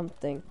like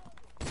something.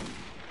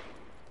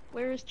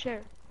 Where is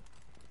chair?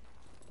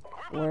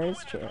 Where is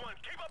chair?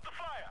 Keep up the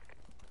fire.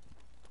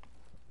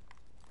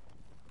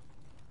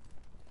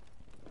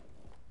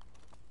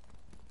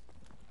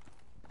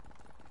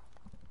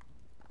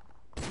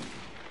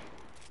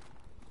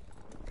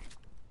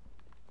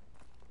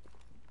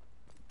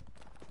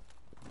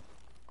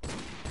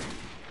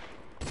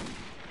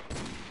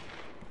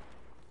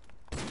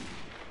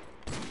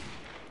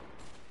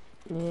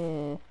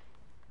 Yeah.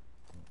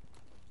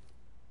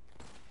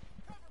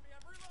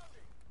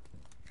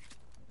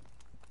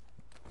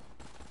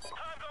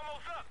 Time's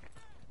almost up.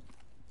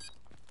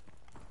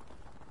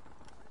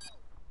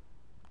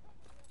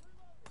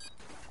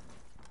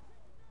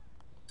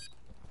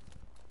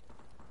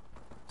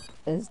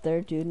 Is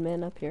there dude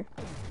man up here?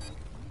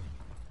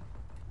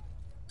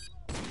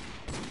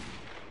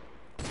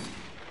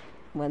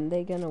 When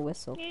they gonna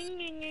whistle?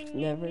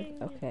 Never?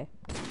 Okay.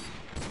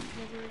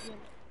 Never again.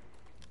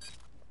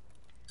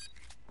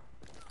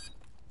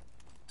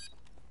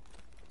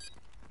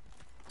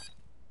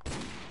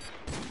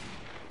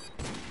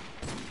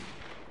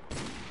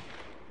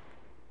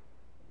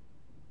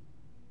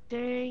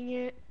 Dang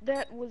it,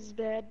 that was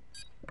bad.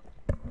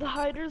 The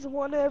hiders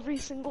won every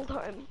single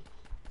time.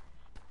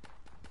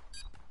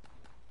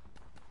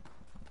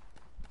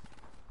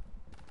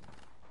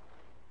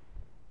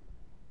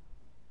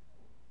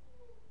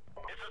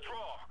 It's a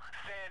draw.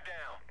 Stand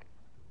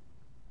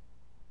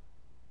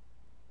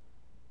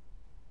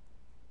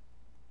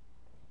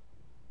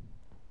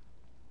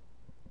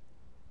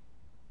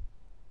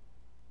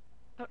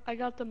down. I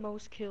got the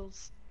most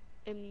kills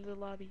in the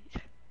lobby,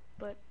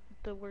 but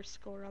the worst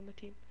score on the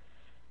team.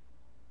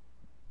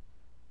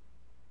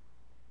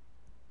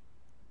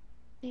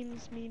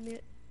 Seems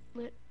me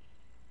lit.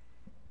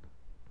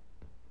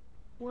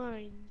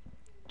 1,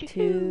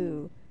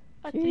 2,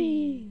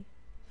 3,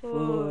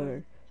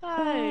 4,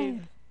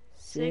 5,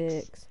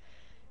 6,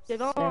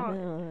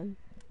 7,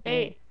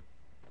 8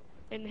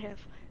 and a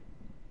half.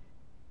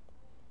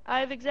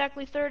 I have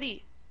exactly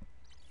 30.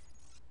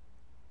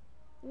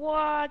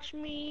 Watch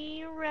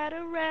me,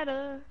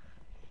 rata.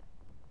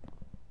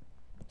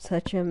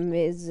 Such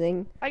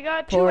amazing. I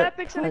got 2 porp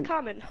epics and a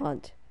common.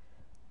 Hunt.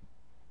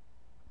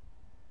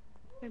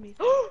 I mean,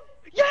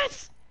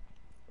 yes!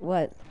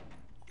 What?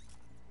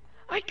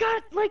 I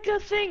got like a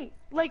thing.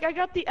 Like I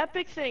got the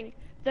epic thing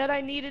that I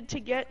needed to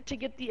get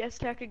the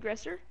S-Tac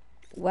aggressor.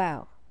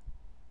 Wow.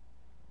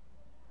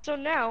 So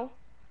now,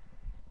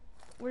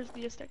 where's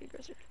the S-Tac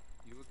aggressor?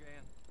 You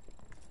again.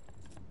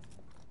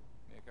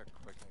 Make a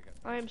quick.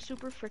 I am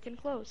super freaking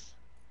close.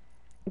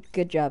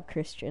 Good job,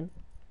 Christian.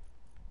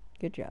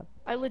 Good job.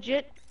 I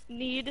legit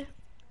need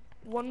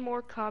one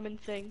more common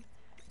thing,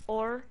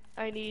 or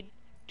I need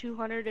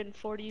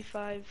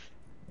 245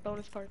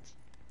 bonus parts.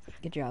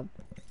 Good job.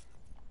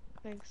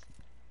 Thanks.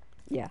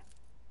 Yeah.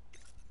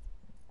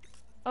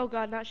 Oh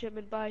god, not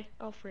shipment, bye.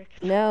 Oh frick.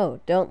 No,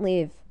 don't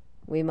leave.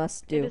 We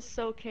must It do. is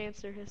so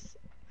cancerous.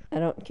 I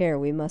don't care.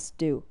 We must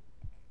do.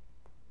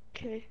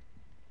 Okay.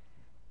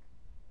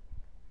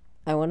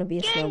 I want to be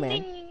a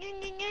snowman. Team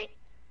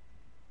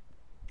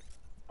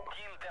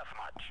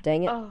deathmatch.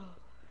 Dang it. Oh.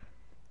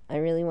 I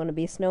really want to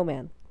be a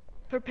snowman.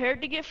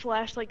 Prepared to get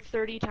flashed like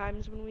 30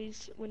 times when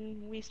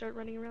we start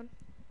running around.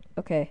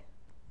 Okay.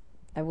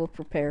 I will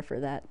prepare for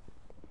that.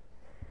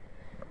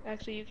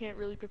 Actually, you can't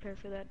really prepare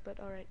for that, but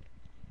alright.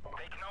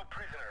 Take no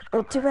prisoners.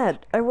 Oh, too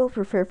bad. I will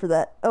prepare for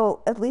that.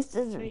 Oh, at least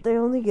Wait. they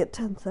only get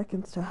 10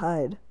 seconds to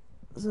hide.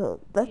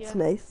 So, that's Yeah.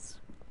 nice.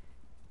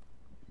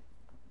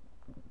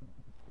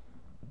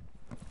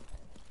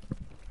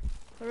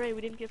 Alright,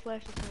 we didn't get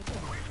flashed this time.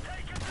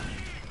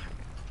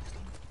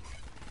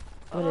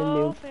 What a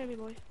Oh, noob. family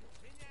boy.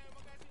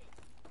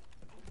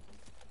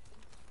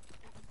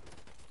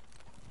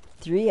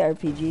 3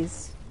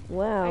 RPGs.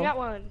 Wow. I got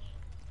one.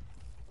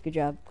 Good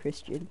job,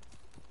 Christian.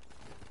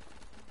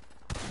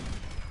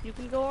 You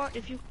can go on,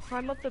 if you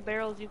climb up the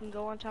barrels, you can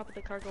go on top of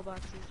the cargo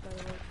boxes, by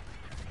the way.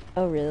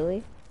 Oh,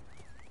 really?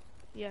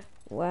 Yeah,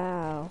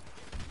 Wow.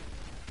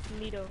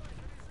 neato.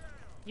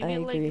 You I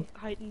get agree. like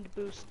heightened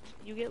boost.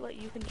 You get like,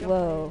 you can jump Whoa.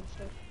 higher and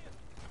stuff.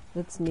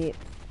 That's neat.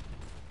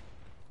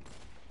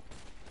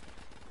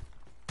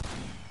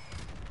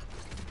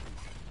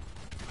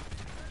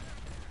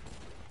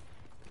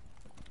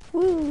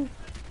 Woo!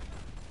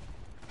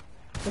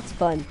 That's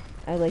fun.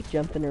 I like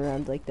jumping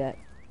around like that.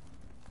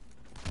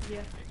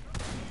 Yeah.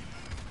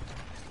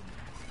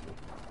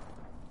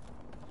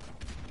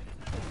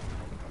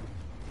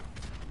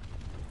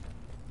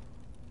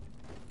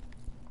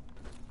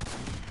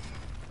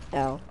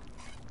 Ow.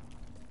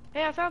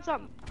 Hey, I found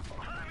something.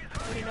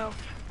 What do you know?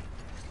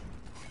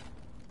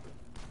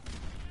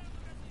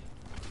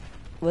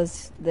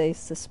 Was they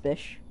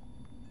suspicious?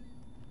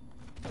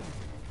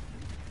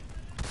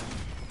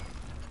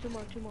 Two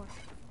more, two more.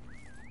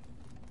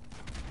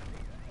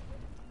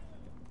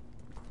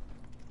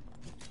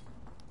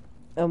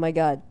 Oh my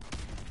god.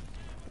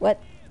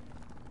 What?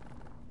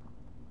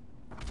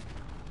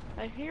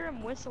 I hear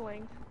him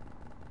whistling.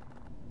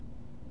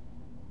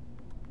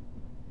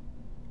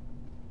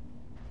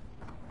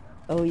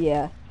 Oh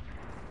yeah.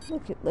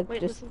 Look,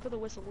 Wait, just listen for the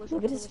whistle. Listen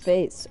look for at the his whistle.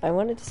 face. I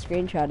wanted to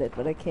screenshot it,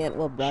 but I can't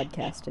while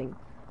broadcasting.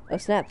 Oh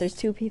snap, there's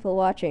 2 people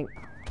watching.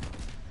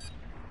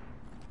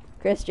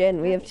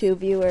 Christian, we have 2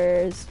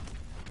 viewers.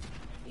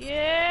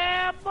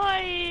 Yeah,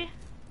 boy.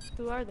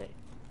 Who are they?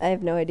 I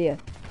have no idea.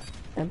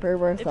 Emperor If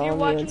you're Bartholomew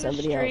watching and the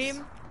somebody stream,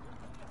 else.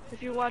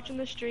 if you're watching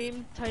the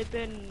stream, type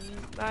in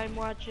 "I'm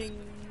watching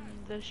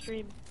the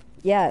stream."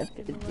 Yeah,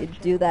 in the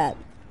live do chat. that.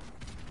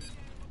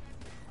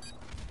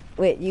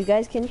 Wait, you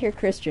guys can hear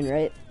Christian,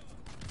 right?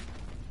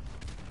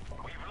 We've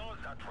lost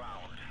that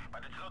round,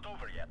 but it's not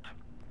over yet.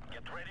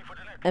 Get ready for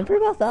the next Emperor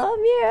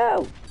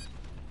Bartholomew!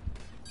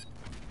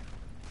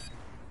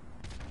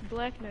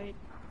 Black Knight,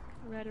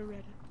 Rata.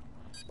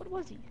 What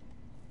was he?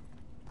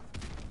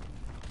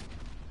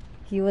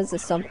 He was a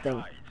something.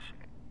 sides.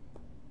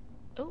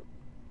 Oh,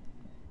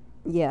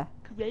 Yeah.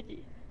 ready.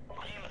 Team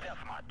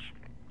deathmatch.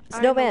 I'm a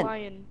Snowman!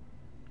 lion.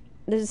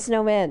 There's a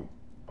snowman.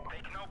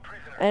 Take no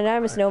prisoners. And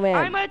I'm a snowman.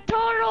 I'm a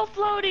turtle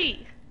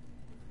floaty.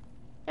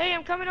 Hey,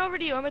 I'm coming over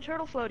to you. I'm a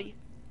turtle floaty.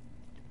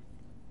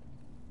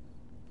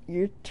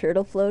 You're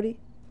turtle floaty?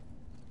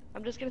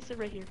 I'm just gonna sit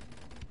right here.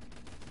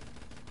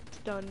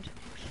 Stunned.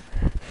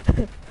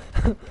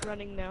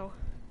 Running now.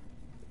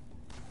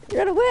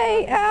 Run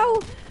away!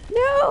 Ow!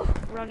 No!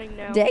 Running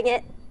now. Dang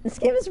it! This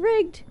game is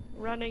rigged!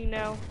 Running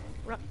now.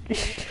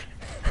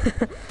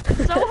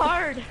 So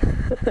hard.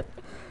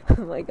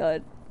 Oh my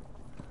god.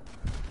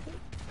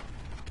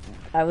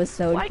 I was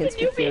so Why can you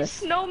be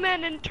inconspicuous.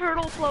 snowmen and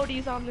turtle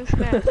floaties on this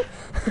map?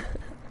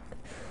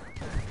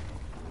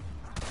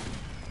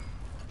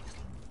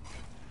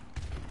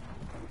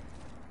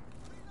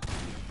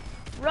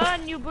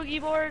 Run, you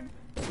boogie board.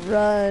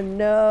 Run,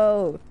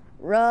 no!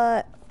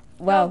 Run!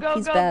 Wow, go,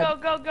 he's go,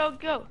 bad. go, go, go,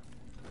 go.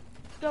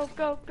 Go,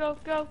 go, go,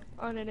 go.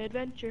 On an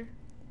adventure.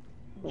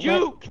 What-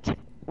 Juked.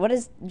 What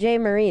is Jay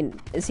Marine?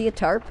 Is he a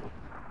tarp?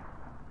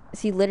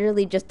 Is he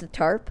literally just a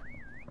tarp?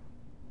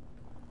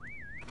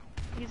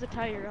 He's a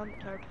tire on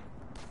the tarp.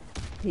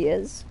 He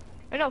is?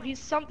 I know,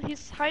 he's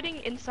hiding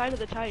inside of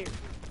the tire. It's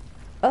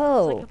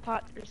Oh! like a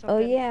pot or something. Oh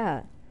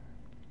yeah.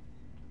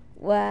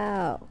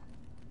 Wow.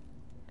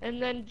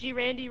 And then G.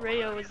 Randy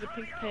Rayo is the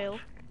pink pail.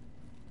 And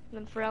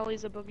then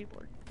Ferrali's a boogie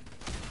board.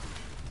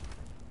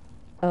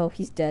 Oh,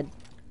 he's dead.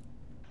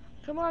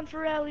 Come on,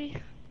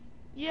 Ferrali.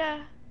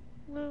 Yeah.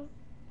 Lou.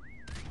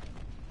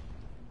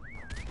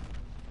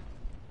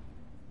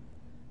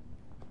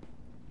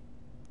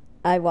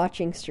 I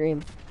watching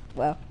stream.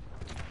 Wow.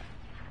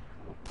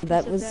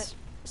 That said was that?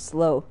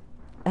 slow.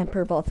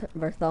 Emperor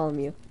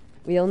Bartholomew.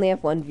 We only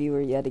have 1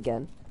 viewer yet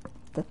again.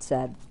 That's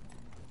sad.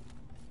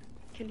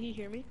 Can he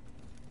hear me?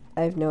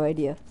 I have no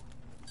idea.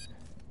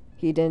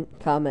 He didn't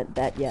comment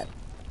that yet.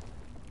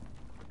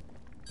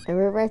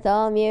 Emperor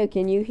Bartholomew,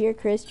 can you hear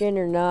Christian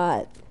or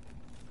not?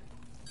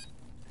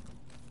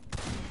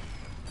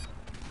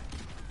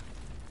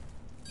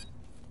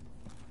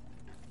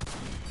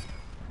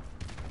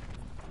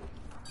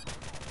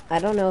 I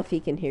don't know if he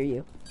can hear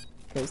you,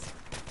 because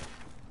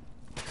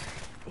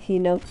he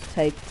no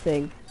type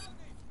thing.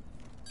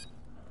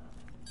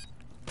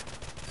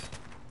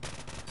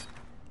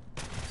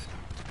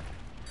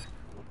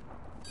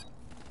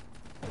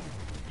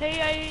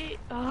 Hey,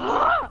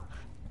 Ah!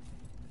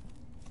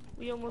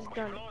 We almost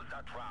done. Lost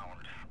that round,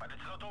 but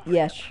it's not over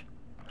Yes.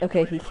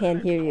 Okay, he can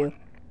hear you.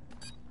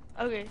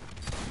 Okay.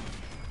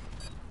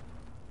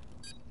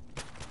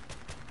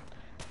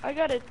 I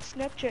got a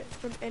Snapchat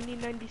from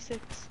Andy96.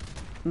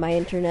 My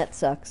internet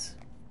sucks.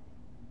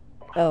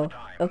 Oh,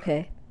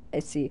 okay. I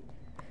see.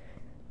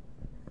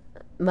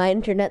 My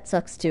internet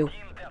sucks too.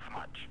 Team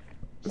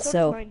deathmatch.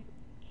 So, Mine.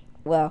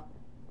 well,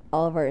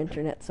 all of our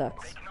internet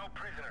sucks. Take no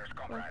prisoners,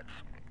 comrades.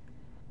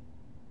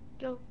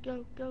 Go,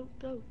 go, go,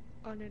 go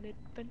on an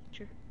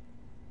adventure.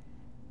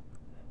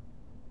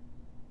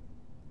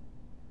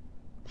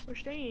 We're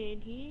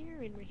staying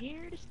here and we're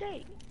here to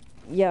stay.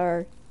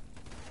 Yar.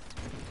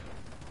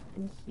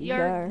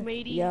 Yar,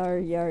 matey. Yar,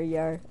 yar,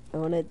 yar. I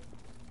wanna...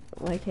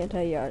 Why can't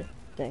I yar?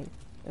 Dang.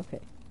 Okay.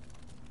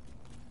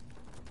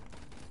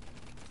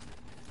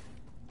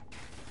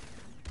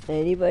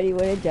 Anybody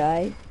wanna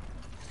die?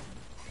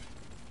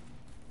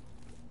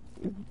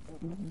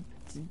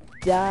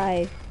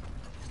 Die.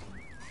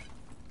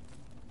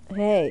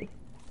 Hey.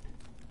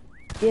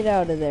 Get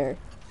out of there.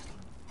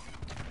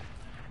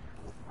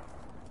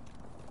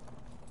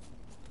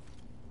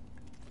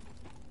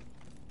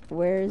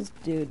 Where's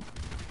dude?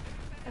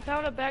 I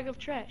found a bag of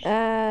trash.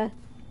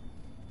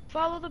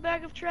 Follow the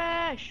bag of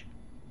trash.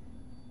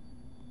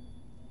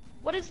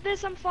 What is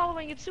this I'm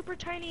following? It's super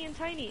tiny and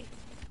tiny.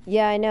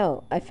 Yeah, I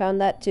know. I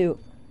found that too.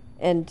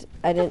 And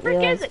I The didn't frick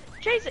realize... is it?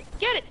 Chase it!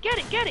 Get it! Get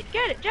it! Get it!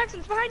 Get it!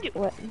 Jackson's behind you!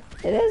 What?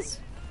 It is?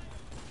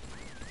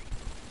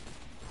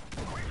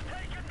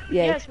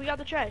 Yeah. Yes, we got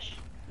the trash.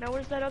 Now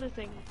where's that other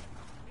thing?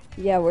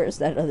 Yeah, where's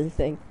that other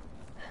thing?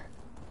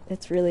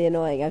 It's really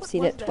annoying. I've What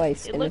seen was it that?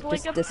 twice, It and it looked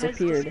like just a Pez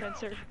disappeared.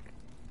 dispenser.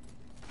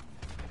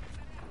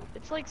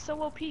 It's like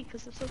so OP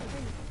because it's so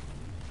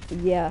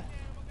tiny. Yeah.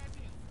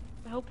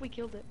 I hope we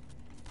killed it.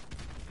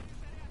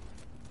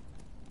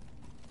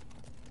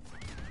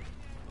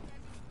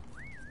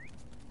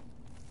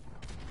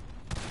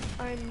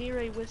 I'm near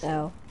a whistle.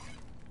 Ow.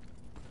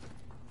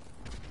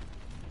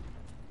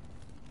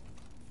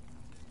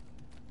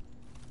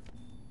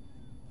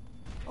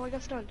 Oh, I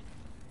got stunned.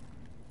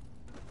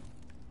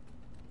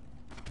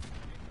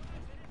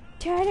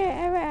 Turn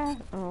it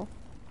around. Oh.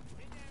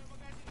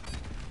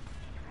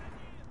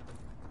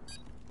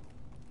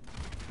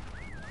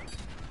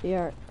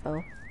 Yeah.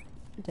 Oh.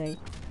 Dang.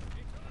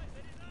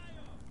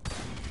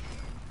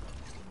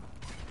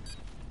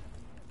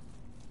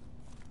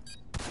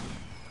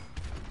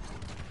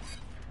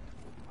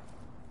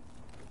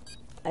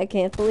 I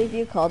can't believe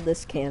you called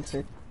this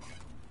cancer.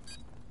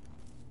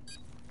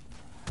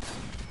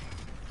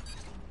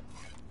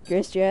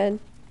 Christian?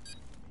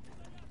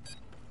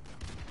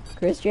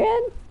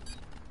 Christian?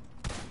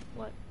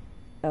 What?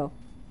 Oh,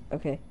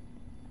 okay.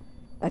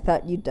 I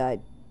thought you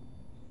died.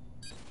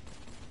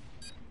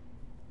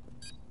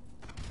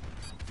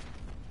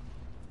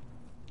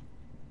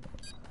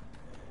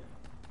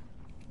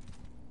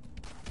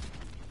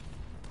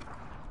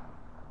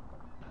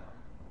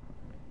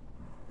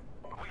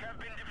 We have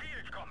been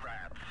defeated,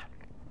 comrades.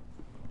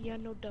 Yeah,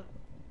 no duh.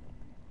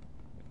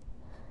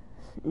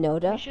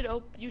 Noda?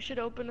 You should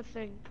open a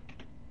thing.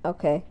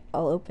 Okay,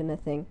 I'll open a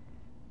thing.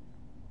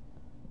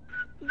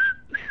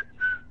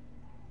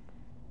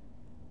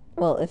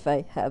 Well, if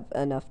I have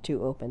enough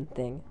to open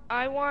thing.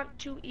 I want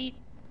to eat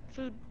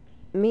food.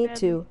 Me badly.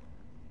 too.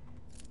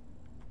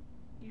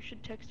 You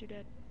should text your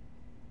dad.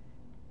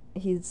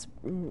 He's,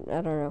 I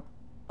don't know.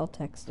 I'll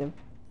text him.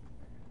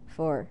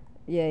 4.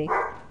 Yay.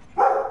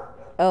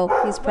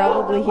 Oh, he's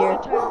probably here.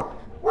 Oh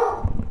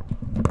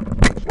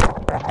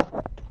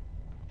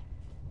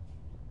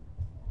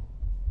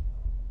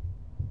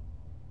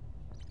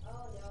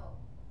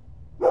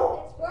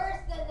no. It's worse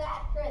than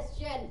that,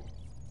 Christian.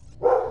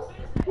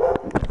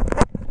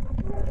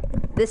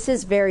 This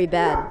is very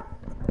bad.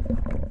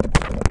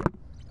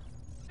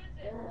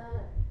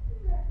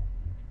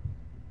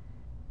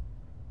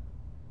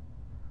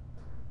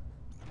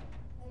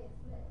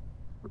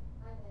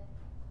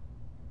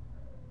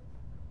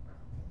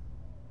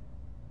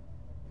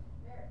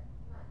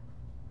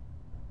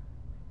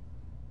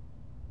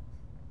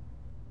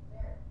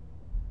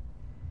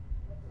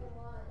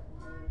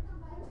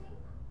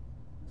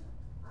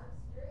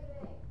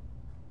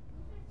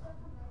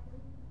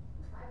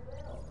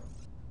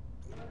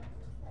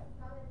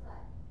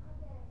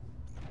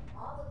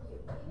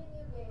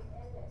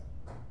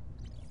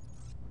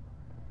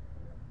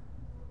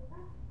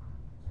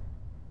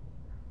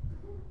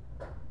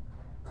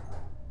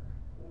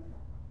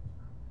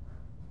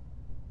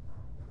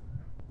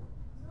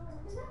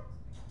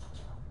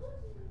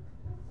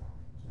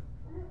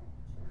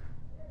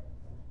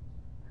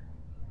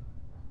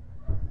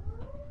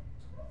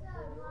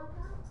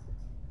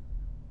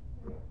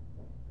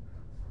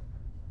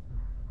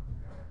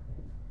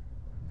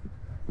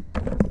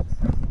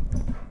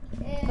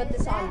 Put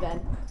this on, Ben.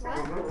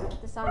 What?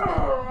 Put this on,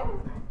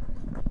 Ben.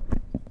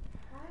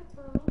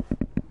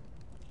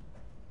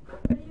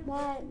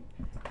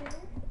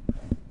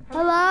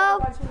 Hello?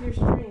 Watching your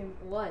stream.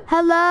 What?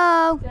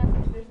 Hello?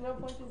 There's no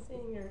point in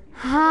seeing your...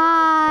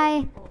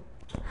 Hi.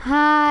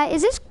 Hi.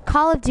 Is this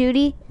Call of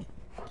Duty?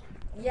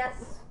 Yes,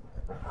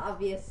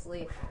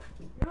 obviously.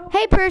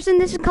 Hey person,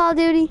 this is Call of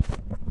Duty.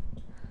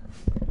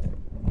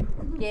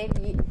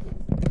 Gabe,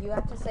 you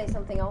have to say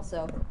something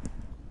also.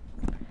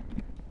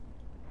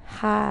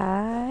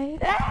 Hi.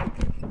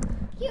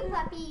 Cute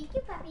puppy,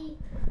 cute puppy.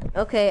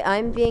 Okay,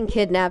 I'm being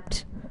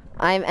kidnapped.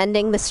 I'm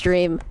ending the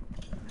stream.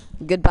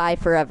 Goodbye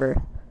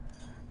forever.